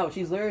 No,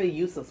 she's literally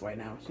useless right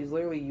now. She's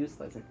literally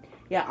useless. And,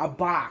 yeah, a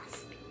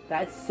box.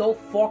 That's so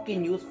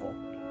fucking useful.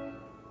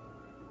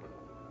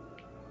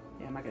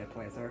 Yeah, I'm not gonna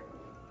play as her.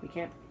 We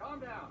can't... Calm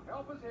down.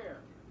 Help us here.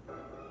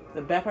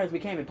 The bad part is we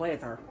can't even play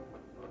as her.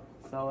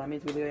 So that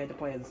means we literally have to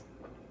play as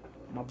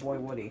my boy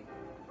Woody.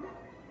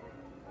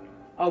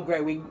 Oh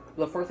great,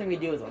 the first thing we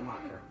do is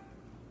unlock her.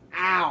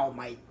 Ow,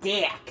 my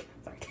dick!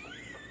 Sorry.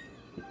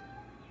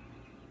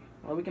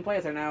 Well, we can play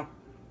as her now.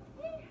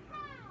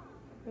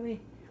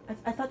 Really?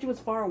 I thought she was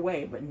far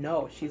away, but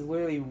no, she's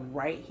literally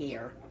right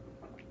here.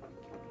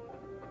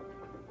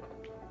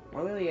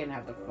 We're literally gonna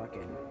have to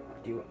fucking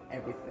do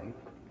everything.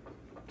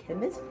 Can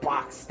this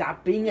box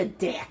stop being a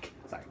dick?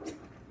 Sorry.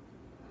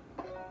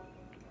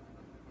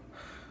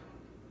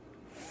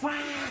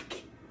 Fuck!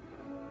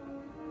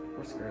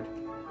 We're screwed.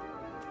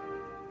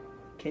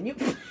 Can you?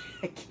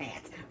 I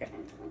can't. Okay.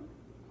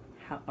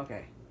 How?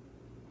 Okay.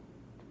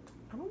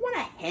 I don't want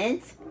a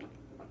hint.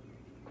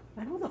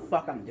 I know what the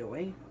fuck I'm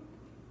doing.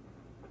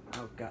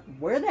 Oh god.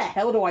 Where the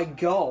hell do I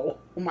go?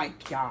 Oh my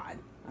god.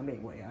 I'm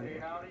being way out of Hey,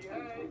 here. howdy,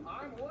 hey.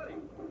 I'm Woody.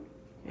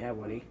 Yeah,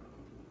 Woody.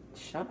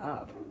 Shut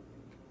up.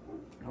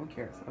 No one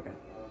cares. Okay.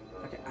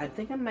 Okay, I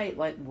think I might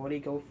let Woody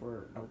go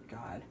for... Oh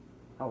god.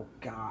 Oh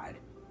god.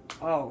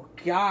 Oh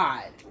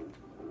god.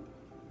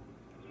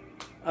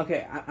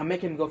 Okay, I'm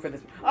making him go for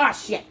this. Oh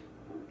shit!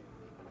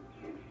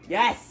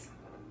 Yes!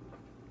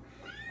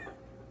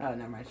 Oh,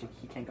 never mind.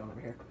 He can't go over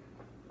here.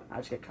 I'll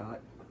just get caught.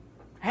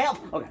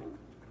 Help! Okay.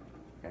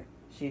 Okay.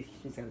 She's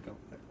gotta go.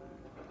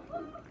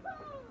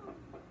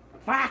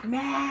 Fuck,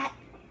 Matt!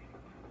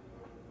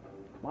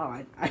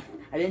 Wow, I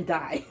didn't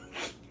die.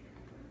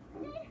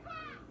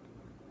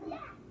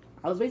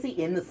 I was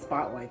basically in the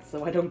spotlight,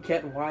 so I don't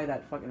get why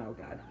that fucking... Oh,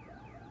 God.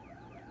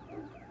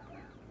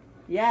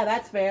 Yeah,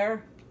 that's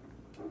fair.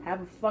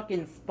 Have a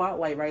fucking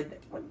spotlight right there.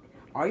 What?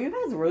 Are you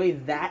guys really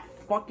that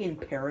fucking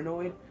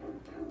paranoid?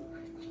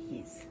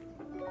 Jeez.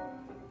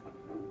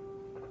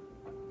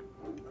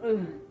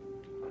 Ugh.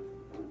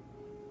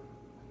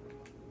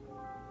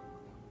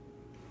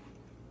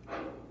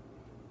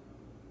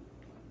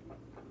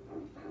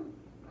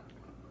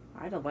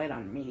 I had a light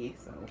on me,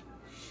 so...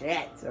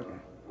 Shit! Okay.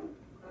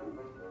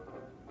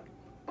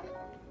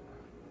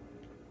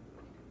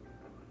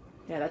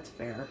 Yeah, that's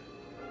fair.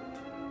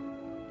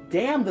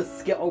 Damn, the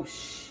skill... Oh,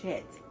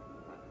 shit.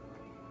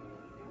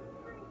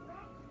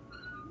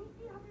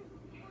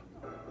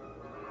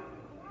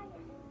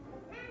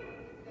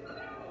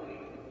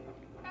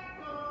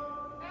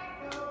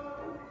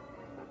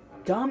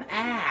 Dumb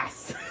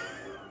ass.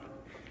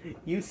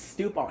 You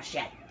stupid. Oh,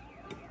 shit.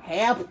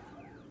 Help.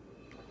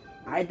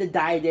 I had to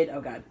die, did. Oh,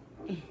 God.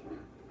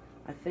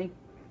 I think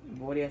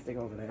Woody has to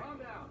go over there. Calm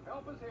down.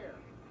 Help is here.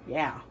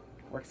 Yeah.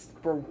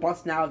 We're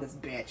busting out of this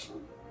bitch.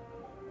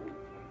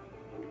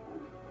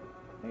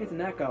 Hey, it's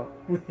an echo.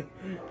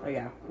 Oh,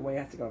 yeah. Woody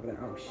has to go over there.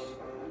 Oh, shit.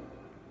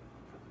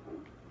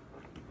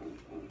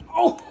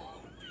 Oh!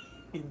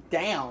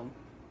 Damn.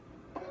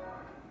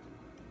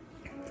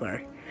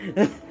 Sorry.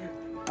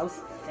 I was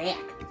thick.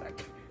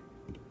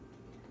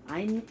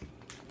 Sorry.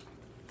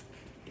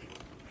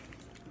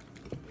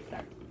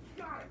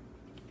 Sorry.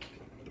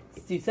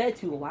 You said it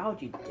too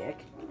loud, you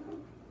dick.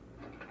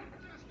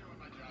 Just doing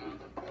my job.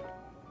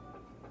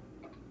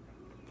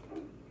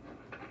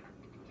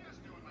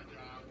 Just doing my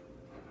job.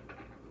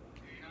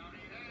 Hey,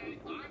 howdy, hey,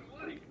 I'm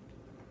Woody.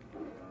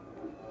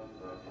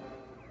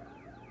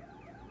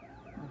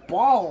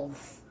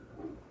 Balls!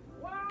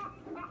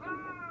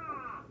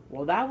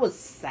 Well, that was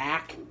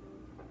sack.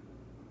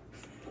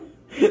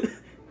 Just doing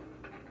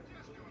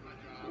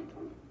my job.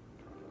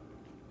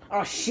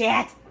 Oh,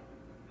 shit!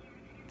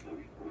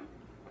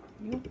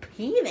 You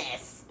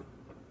penis!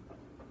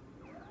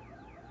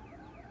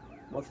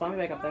 Well, spawn me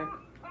back up there.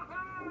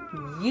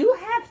 You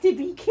have to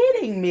be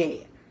kidding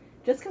me!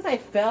 Just because I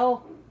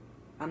fell,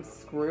 I'm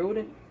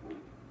screwed?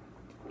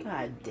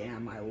 God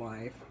damn my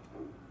life.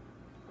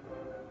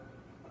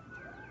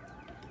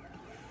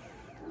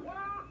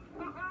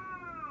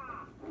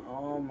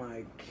 Oh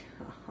my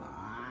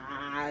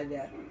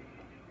god.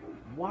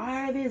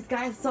 Why are these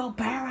guys so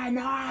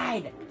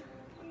paranoid?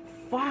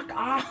 Fuck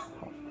off!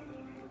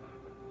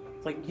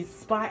 It's like, you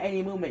spot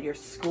any movement, you're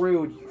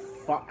screwed, you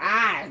fuck.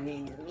 Ah!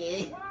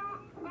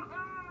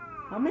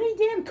 How many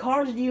damn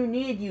cars do you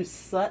need, you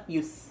sack?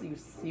 You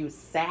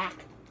sack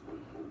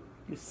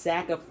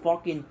of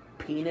fucking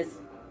penis.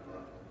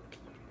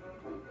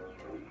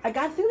 I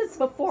got through this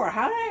before,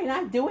 how did I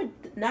not do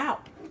it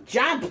now?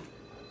 Jump!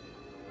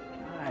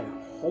 God,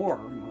 horror,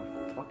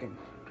 motherfucking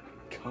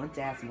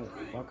cunt-ass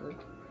motherfucker.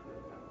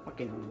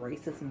 Fucking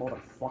racist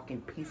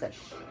motherfucking piece of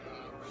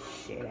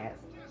shit-ass.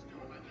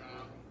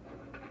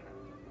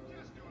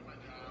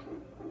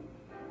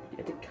 You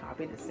have to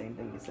copy the same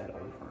thing you said over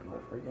and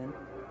over again.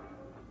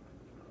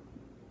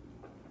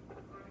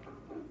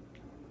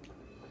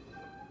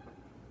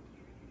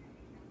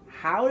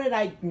 How did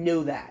I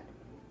know that?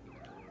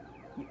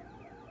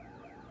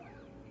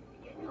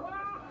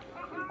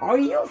 Are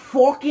you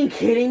fucking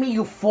kidding me,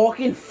 you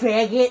fucking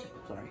faggot?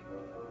 Sorry.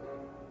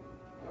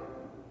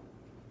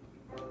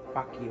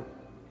 Fuck you.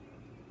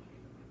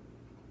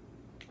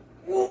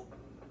 Ooh.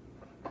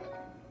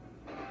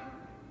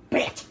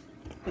 Bitch!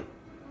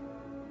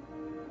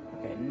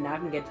 Okay, now I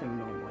can get to him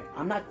normally.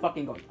 I'm not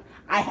fucking going.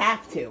 I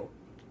have to.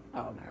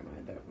 Oh, never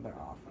mind. They're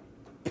off.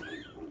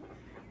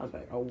 I was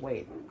like, oh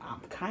wait, I'm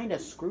kind of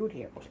screwed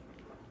here.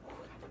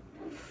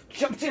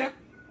 Jump to it.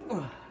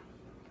 Link,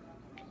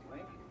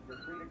 you're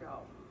free to go.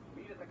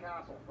 Meet at the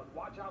castle, but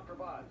watch out for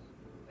Buzz.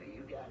 Hey,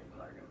 you got it,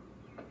 Clark.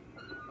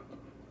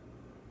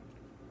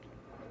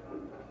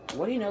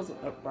 What he knows,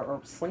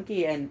 or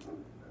Slinky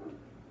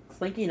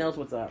knows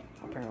what's up,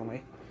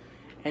 apparently.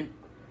 And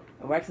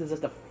Rex is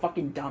just a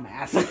fucking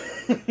dumbass.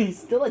 He's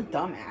still a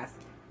dumbass.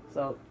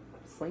 So,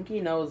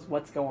 Slinky knows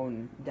what's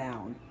going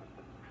down.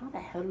 How the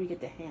hell do we get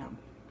to Ham?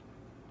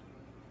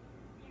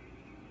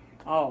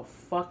 Oh,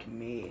 fuck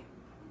me.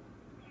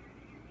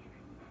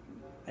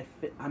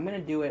 I'm gonna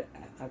do it.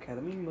 Okay,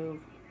 let me move.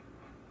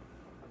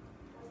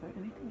 Is there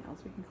anything else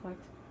we can collect?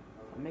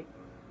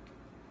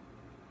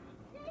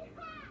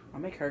 I'll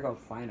make her go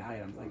find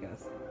items, I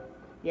guess.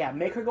 Yeah,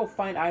 make her go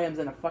find items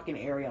in a fucking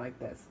area like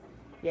this.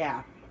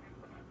 Yeah.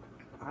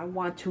 I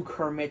want to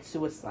commit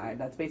suicide.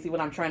 That's basically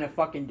what I'm trying to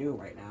fucking do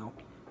right now.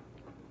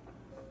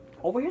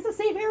 Over here's a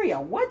safe area.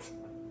 What?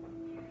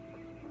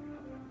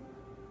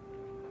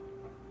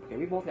 Okay,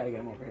 we both gotta get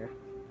him over here.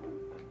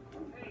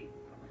 Hey,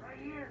 right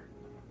here.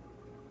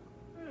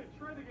 Hey,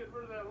 try to get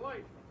rid of that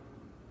light.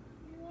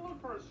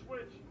 Look for a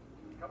switch.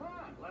 Come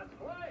on, let's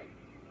play.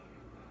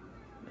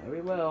 There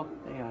we will.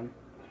 Hang on.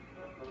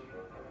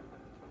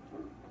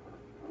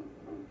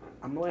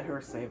 I'm gonna let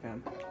her save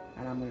him,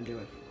 and I'm gonna do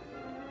it.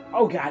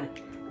 Oh god,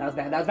 that was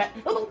bad. That was bad.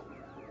 Oh,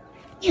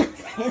 you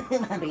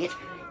bitch.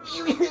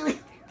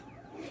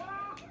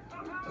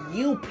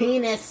 You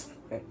penis.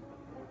 Okay.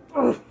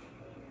 Ugh.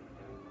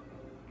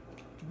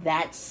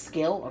 That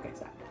skill. Okay,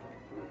 stop.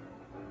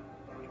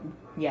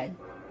 Yeah,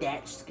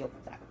 that skill.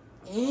 Stop.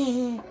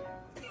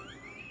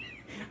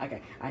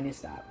 Okay, I need to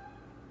stop.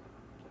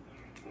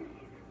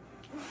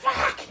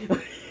 Fuck!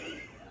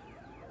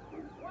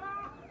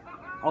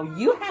 Oh,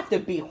 you have to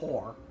be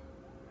whore.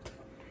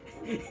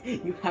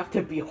 You have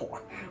to be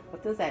whore.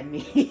 What does that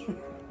mean?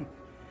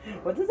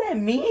 What does that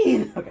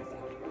mean? Okay,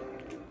 stop.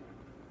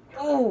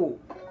 Oh!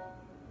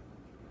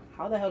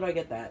 How the hell do I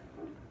get that?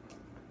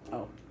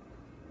 Oh.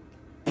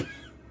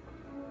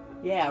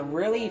 Yeah,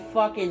 really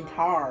fucking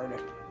hard.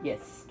 You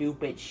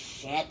stupid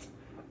shit.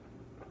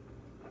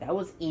 That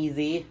was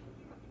easy.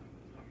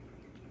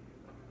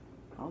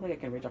 I don't think I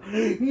can reach out.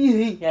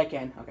 Yeah, I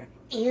can. Okay.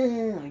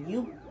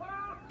 Ew,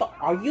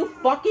 are you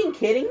fucking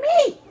kidding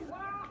me?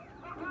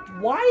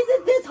 Why is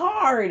it this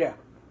hard?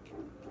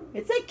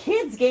 It's a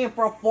kid's game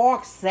for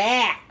fuck's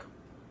sake.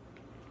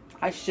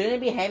 I shouldn't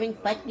be having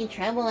fucking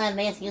trouble on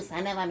this, you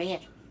son of a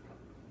bitch.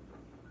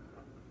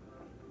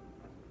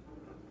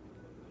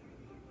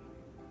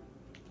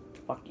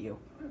 Fuck you.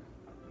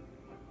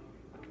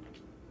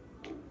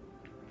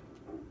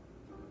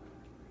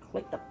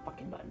 Click the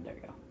fucking button. There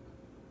we go.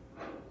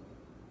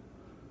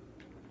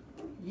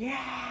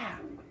 Yeah!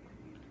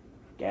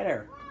 Get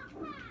her.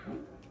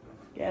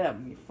 Get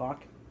him, you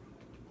fuck.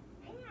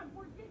 Hey,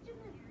 we're ditching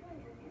this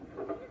place.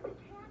 This is the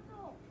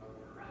castle.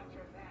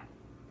 Roger that.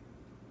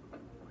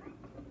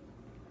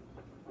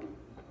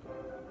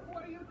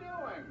 What are you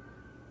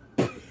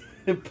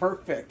doing?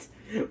 Perfect.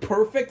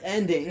 Perfect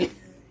ending.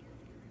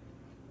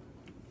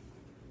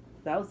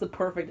 That was the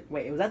perfect...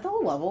 Wait, was that the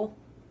whole level?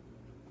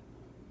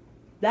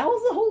 That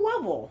was the whole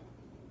level.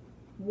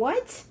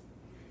 What?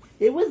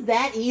 It was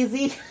that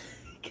easy?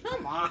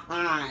 Come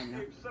on.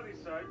 Came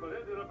Sunnyside, but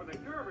ended up in a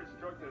garbage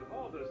truck that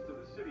hauled us to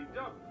the city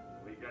dump.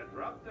 We got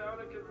dropped down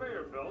a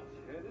conveyor belt,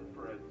 headed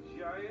for a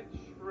giant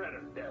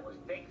shredder. That was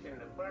fixing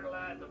to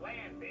fertilize the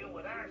landfill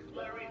with our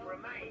slurry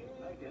remains.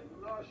 I get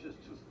nauseous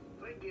just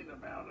thinking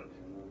about it.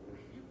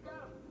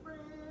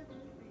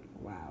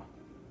 Wow.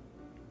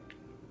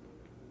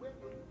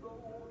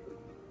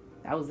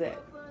 That was it.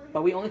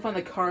 But we only found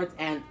the cards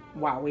and...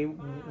 Wow,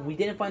 we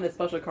didn't find the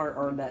special card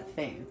or that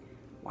thing.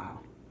 Wow.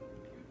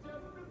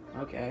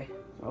 Okay.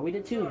 Well, we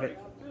did two of it.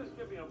 Just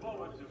give me a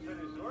moment to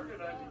finish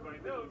organizing my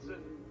notes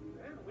and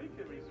then we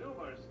can resume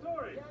our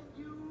story.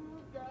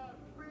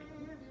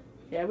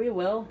 Yeah, we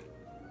will.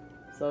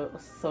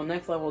 So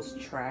next level is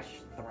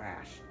Trash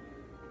Thrash.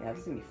 Yeah,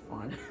 this is gonna be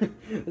fun.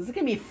 This is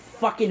gonna be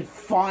fucking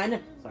fun!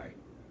 Sorry.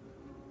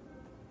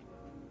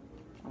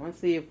 I wanna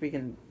see if we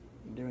can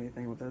do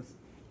anything with this.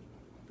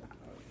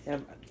 Yeah,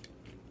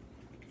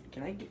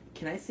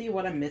 can I see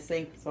what I'm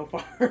missing so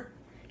far?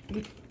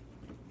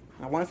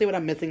 I want to see what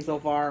I'm missing so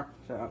far.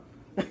 Shut up.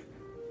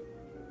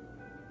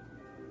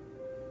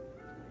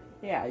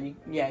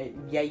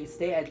 You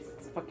stay at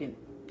fucking...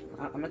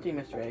 I'm not doing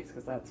Mr. X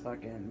because that's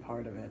fucking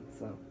part of it,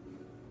 so...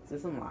 Is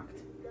this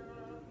unlocked?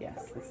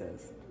 Yes, this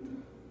is.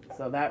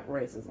 So that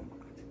race is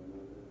unlocked.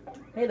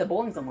 Hey, the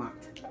bowling's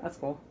unlocked. That's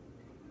cool.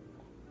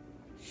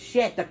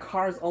 Shit, the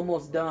car's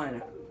almost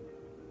done.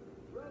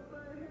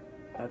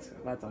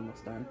 That's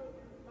almost done.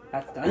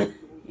 That's done.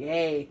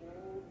 Yay.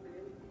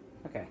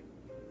 Okay.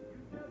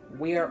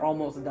 We are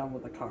almost done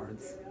with the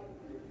cards.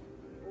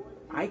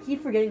 I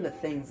keep forgetting the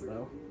things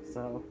though,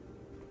 so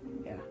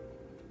yeah.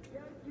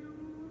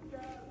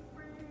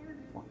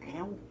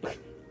 Wow.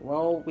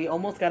 Well, we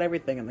almost got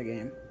everything in the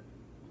game.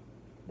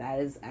 That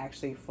is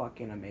actually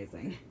fucking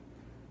amazing.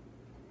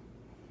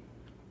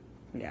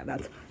 Yeah,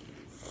 that's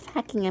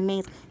fucking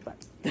amazing.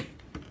 But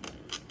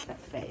that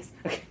face.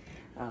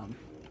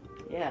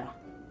 Yeah.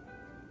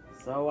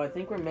 So I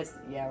think we're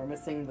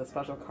missing the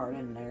special card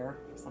in there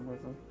for some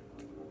reason.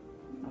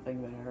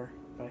 Nothing there,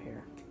 but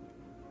here.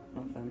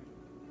 Nothing.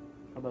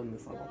 Other than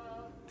this level.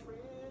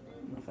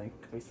 Nothing,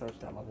 because we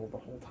searched that level the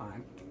whole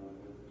time.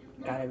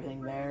 Got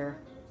everything there.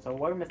 So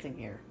what are we missing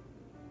here?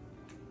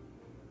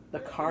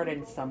 The card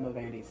and some of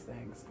Andy's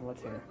things.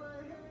 What's here?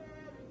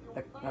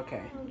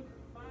 Okay.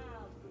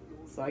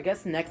 So I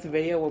guess next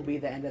video will be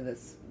the end of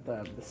this,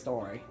 the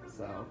story.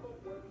 So,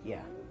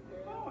 yeah.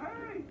 Oh,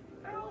 hey!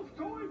 Al's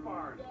Toy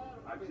Barn!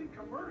 I've seen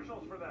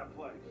commercials for that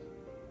place.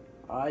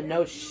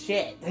 No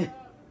shit.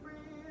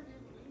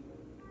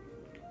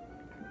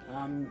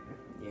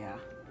 Yeah.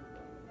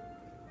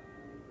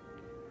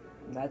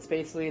 That's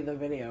basically the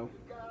video.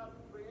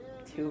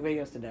 2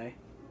 videos today.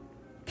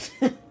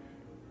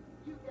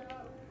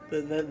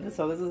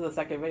 So this is the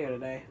second video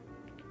today.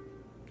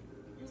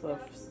 So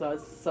I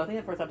think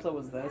the first episode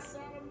was this.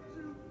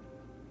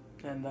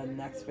 And the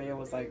next video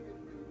was like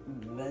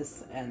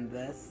this and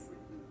this.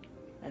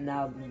 And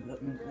now,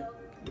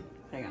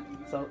 hang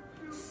on. So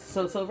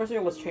the first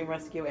video was Train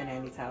Rescue and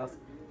Andy's house.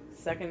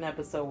 Second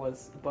episode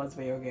was Buzz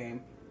Video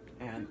Game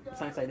and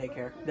Sunnyside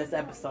Daycare. This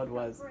episode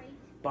was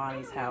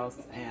Bonnie's house,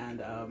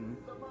 and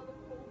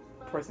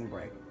Prison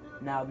Break.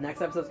 Now, the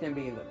next episode's gonna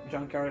be the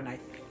Junkyard, and I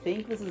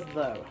think this is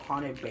the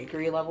Haunted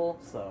Bakery level,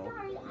 so,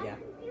 Sorry, yeah.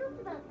 I'm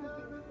confused about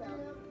something,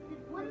 though.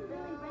 Did Woody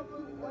really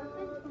rescue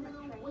orphans from a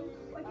train,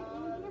 or did he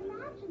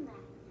imagine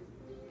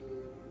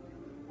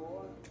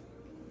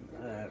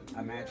that?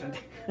 Imagined.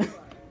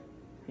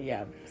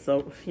 Yeah,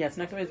 so, yes,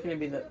 next one is going to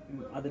be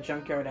the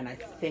Junkyard, and I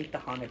think the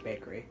Haunted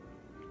Bakery.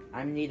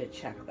 I need to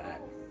check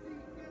that.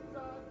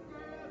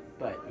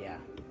 But, yeah.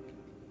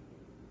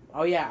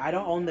 Oh, yeah, I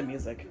don't own the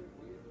music.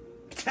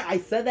 I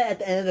said that at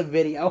the end of the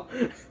video.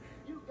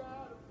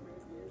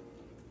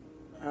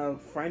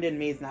 Friend in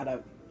Me is not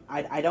a...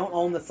 I don't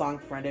own the song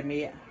Friend in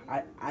Me.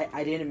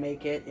 I didn't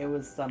make it. It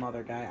was some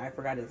other guy. I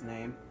forgot his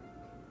name.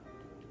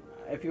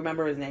 If you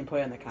remember his name,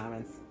 put it in the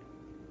comments.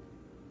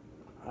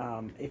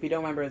 If you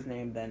don't remember his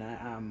name,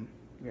 then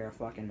you're a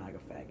fucking mega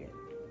faggot.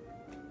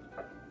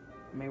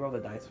 Let me roll the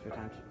dice a few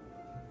times.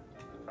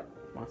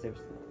 Want to see if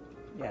it's...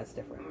 Yeah, it's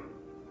different.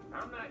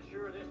 I'm not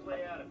sure this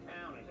layout of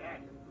town is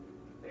accurate.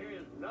 There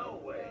is no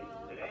way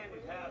that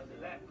Andy's house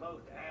is that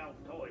close to Al's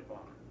toy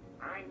farm.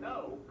 I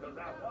know, because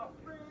I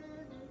walked it.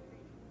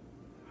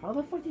 How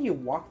the fuck did you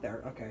walk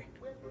there? Okay.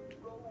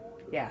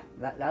 Yeah,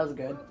 that was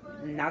good.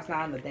 Now it's not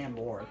on the damn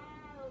board.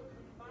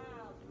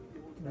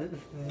 This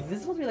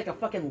is supposed to be like a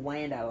fucking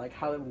land out, like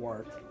how it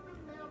worked.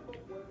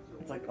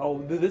 It's like,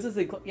 oh, this is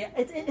a... Yeah,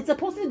 it's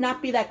supposed to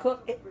not be that close.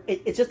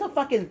 It's just a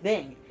fucking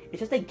thing. It's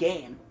just a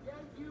game.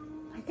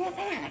 Like, that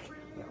heck.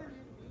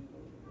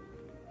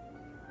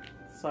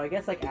 So I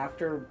guess, like,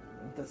 after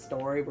the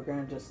story, we're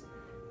gonna just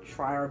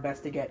try our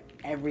best to get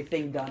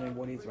everything done in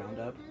Woody's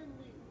Roundup.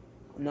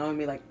 Knowing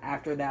me, like,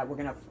 after that, we're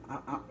gonna...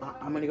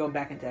 I'm gonna go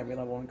back into every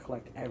level and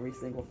collect every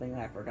single thing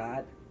that I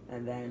forgot.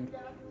 And then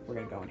we're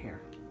gonna go in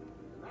here.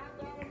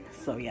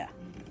 So, yeah.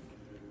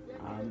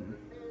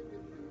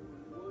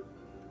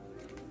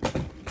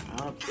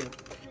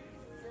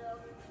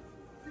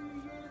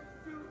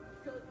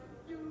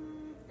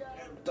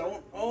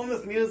 Don't own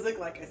this music,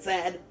 like I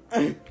said.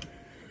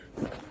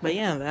 But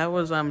yeah, that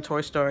was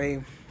Toy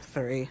Story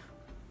 3,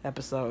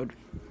 episode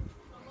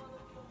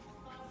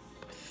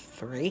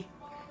 3?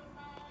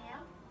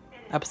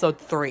 Episode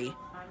 3.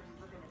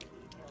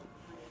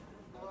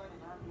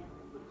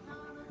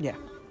 Yeah.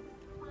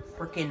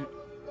 Freaking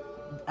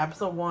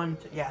episode 1.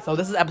 Yeah, so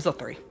this is episode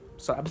 3.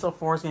 So episode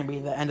 4 is going to be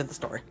the end of the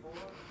story.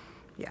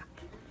 Yeah.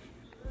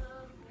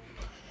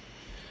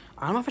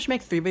 I don't know if I should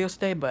make 3 videos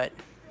today, but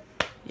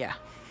yeah.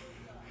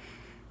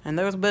 And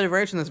there was a bit of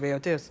rage in this video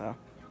too, so.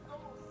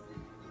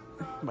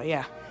 But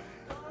yeah.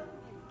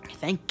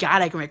 Thank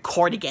God I can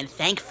record again.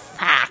 Thank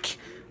fuck.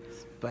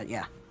 But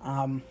yeah.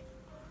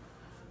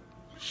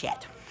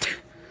 Shit.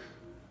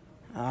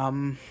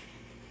 Yeah,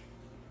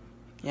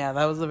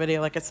 that was the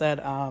video, like I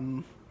said.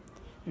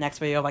 Next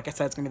video, like I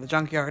said, it's gonna be the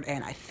Junkyard,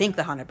 and I think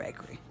the Haunted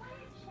Bakery.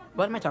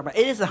 What am I talking about?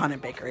 It is the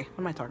Haunted Bakery. What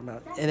am I talking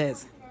about? It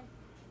is.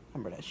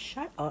 Remember to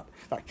shut up.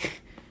 Sorry.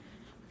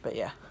 But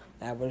yeah,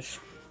 that was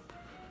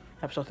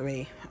episode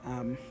 3.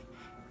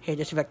 Hey,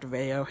 just if you liked the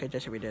video. Hey,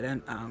 just if you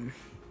didn't.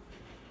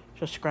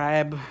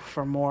 Subscribe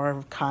for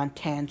more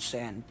content,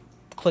 and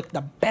click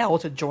the bell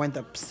to join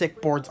the Sick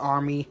Boards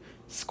Army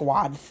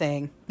squad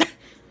thing.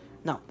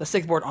 No, the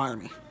Sick Board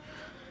Army.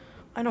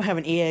 I don't have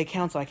an EA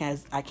account, so I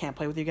can't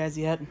play with you guys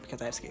yet because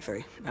I have Skate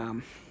 3.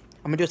 I'm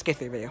gonna do a Skate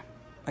 3 video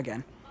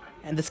again,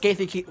 and the Skate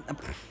 3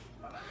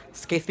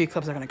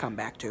 clips are gonna come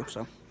back too.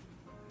 So,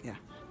 yeah.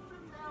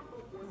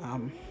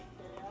 I'm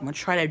gonna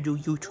try to do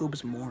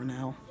YouTubes more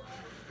now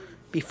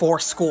before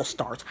school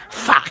starts.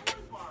 Fuck.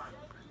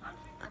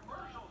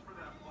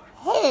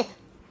 Hey.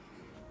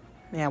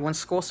 Yeah, when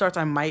school starts,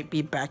 I might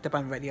be backed up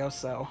on videos,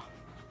 so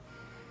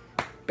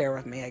bear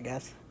with me, I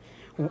guess.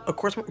 Of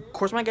course,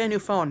 when I get a new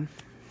phone,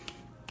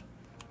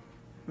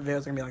 the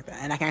video's gonna be like that,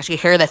 and I can actually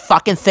hear that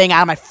fucking thing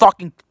out of my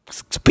fucking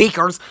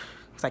speakers,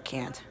 because I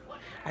can't.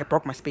 I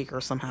broke my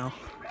speakers somehow.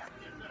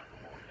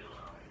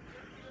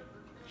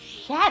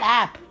 Shut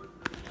up.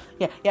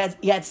 Yeah,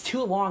 it's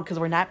too long because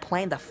we're not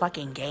playing the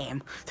fucking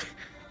game.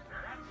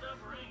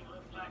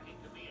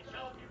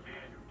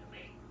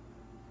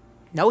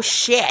 No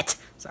shit.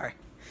 Sorry.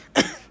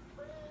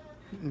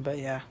 But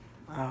yeah.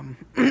 Some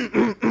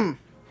submarines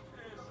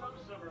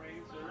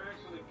are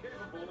actually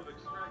capable of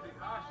extracting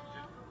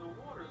oxygen from the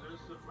water they're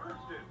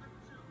submerged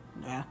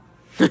in. Yeah.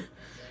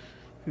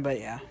 But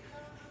yeah.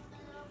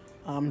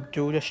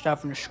 Do the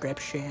stuff in the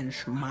description,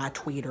 my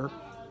Twitter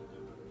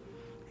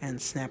and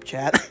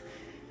Snapchat.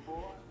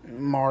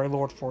 Mario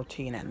Lord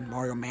 14 and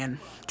Mario Man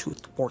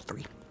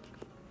 243.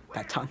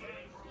 That tongue.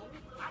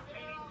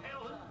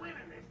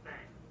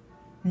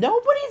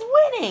 Nobody's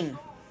winning.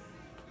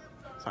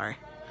 Sorry.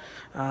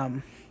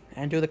 And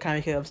do the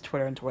Comic Kickoff's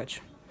Twitter and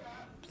Twitch.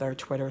 Their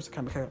Twitter is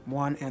Comic Kickoff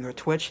 1, and their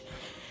Twitch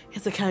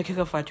is the Comic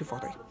Kickoff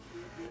 5243.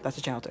 That's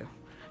the channel too.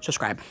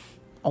 Subscribe.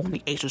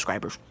 Only 8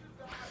 subscribers.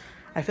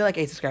 I feel like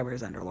 8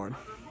 subscribers is Underlord.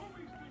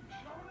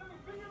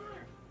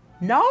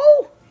 No!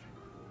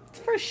 It's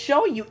for a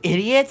show, you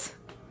idiot!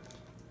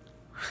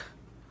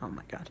 Oh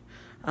my god.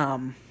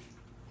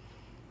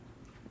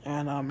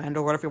 And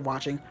or if you're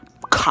watching,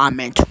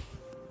 comment,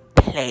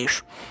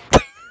 please.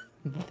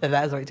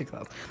 That is way too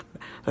close.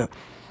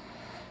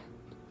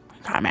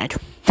 Comment.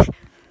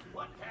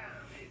 What time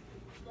is it?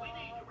 We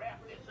need to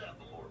wrap this up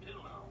before too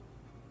long.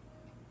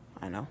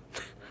 I know.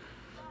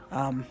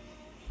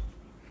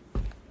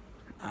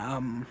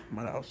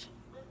 What else?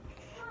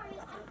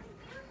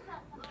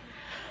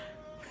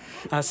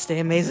 Stay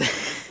amazing.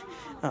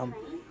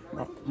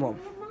 Well,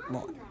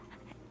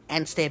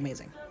 and stay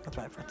amazing. That's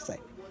what I forgot to say.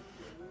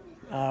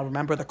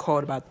 Remember the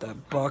quote about the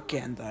book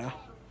and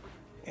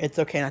it's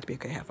okay not to be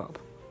okay, have hope.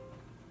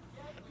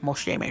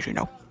 Most stay amazing,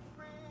 no.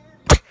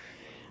 Did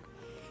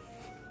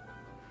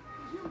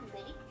you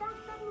make that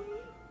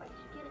submarine, or did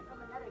you get it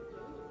from another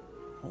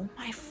game? Oh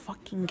my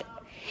fucking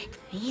god.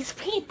 These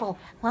people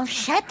will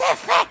shut the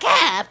fuck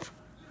up!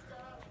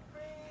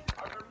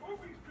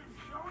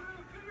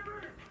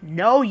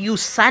 No, you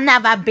son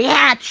of a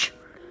bitch!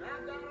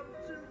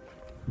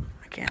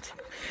 I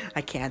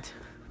can't.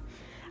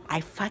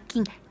 I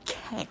fucking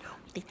can't.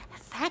 These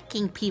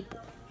fucking people.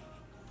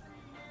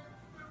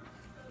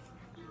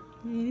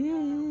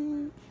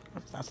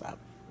 That's that.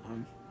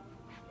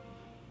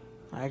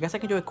 I guess I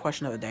can do a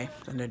question of the day.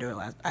 I didn't do it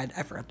last. I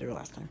forgot to do it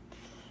last time.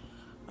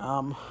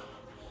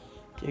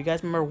 Do you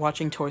guys remember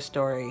watching Toy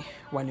Story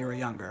when you were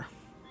younger?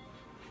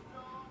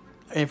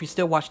 And if you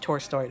still watch Toy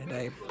Story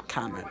today,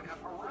 comment.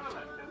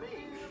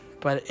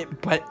 But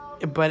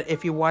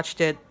if you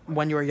watched it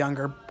when you were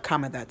younger,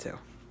 comment that too.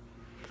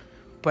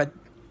 But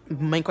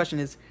the main question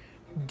is,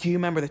 do you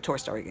remember the Toy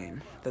Story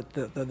game?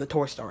 The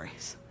Toy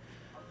Stories.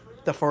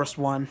 The first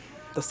one,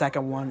 the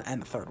second one,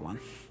 and the third one.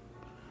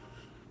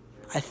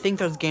 I think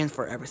there's games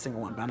for every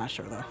single one, but I'm not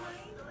sure though.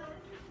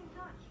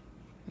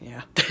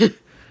 Yeah.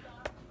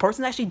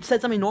 Person actually said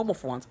something normal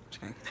for once.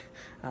 Just kidding.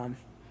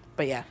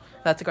 But yeah,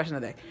 that's the question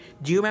of the day.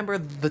 Do you remember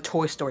the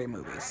Toy Story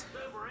movies?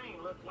 Submarine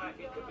looks like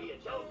it could be a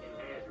choking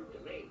hazard to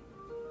me.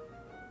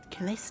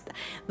 Can they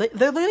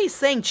they're literally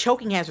saying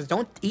choking hazards.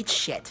 Don't eat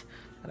shit.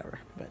 Whatever.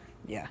 But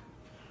yeah.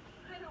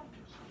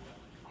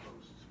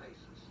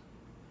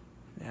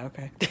 Yeah,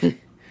 okay.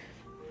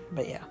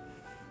 But yeah.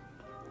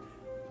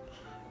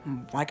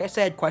 Like I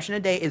said, question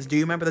of the day is, do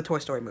you remember the Toy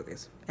Story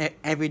movies?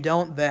 If you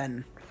don't,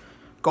 then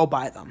go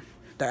buy them.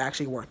 They're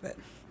actually worth it.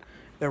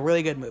 They're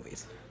really good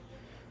movies.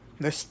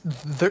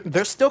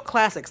 They're still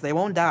classics. They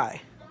won't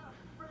die.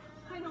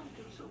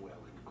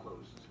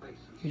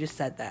 You just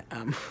said that.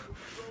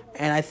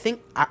 And I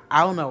think,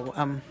 I don't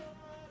know.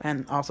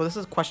 And also, this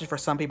is a question for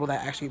some people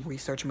that actually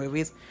research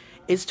movies.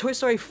 Is Toy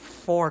Story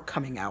 4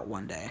 coming out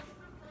one day?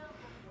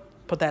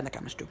 Put that in the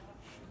comments too.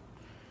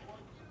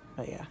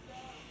 But yeah.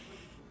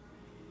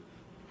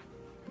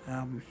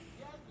 I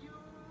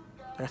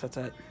guess that's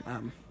it.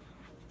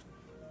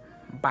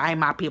 Bye,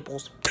 my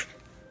peoples.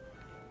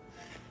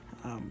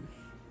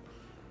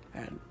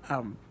 And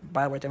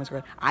by the way,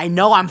 demonstrate. I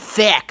know I'm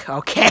thick,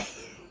 okay?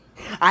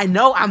 I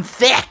know I'm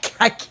thick.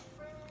 I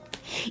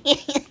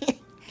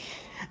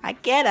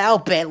can't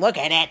help it. Look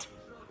at it.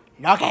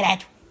 Look at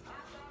it.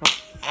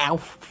 Ow.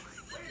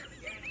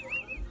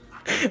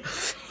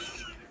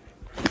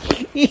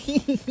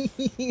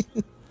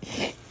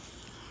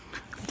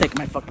 Take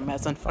my fucking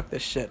medicine. Fuck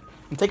this shit.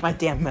 I'm taking my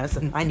damn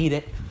medicine. I need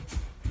it.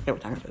 Yeah,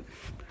 what time is it?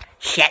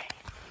 Shit.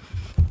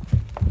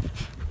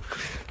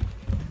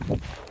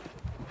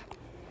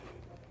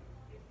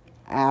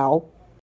 Ow.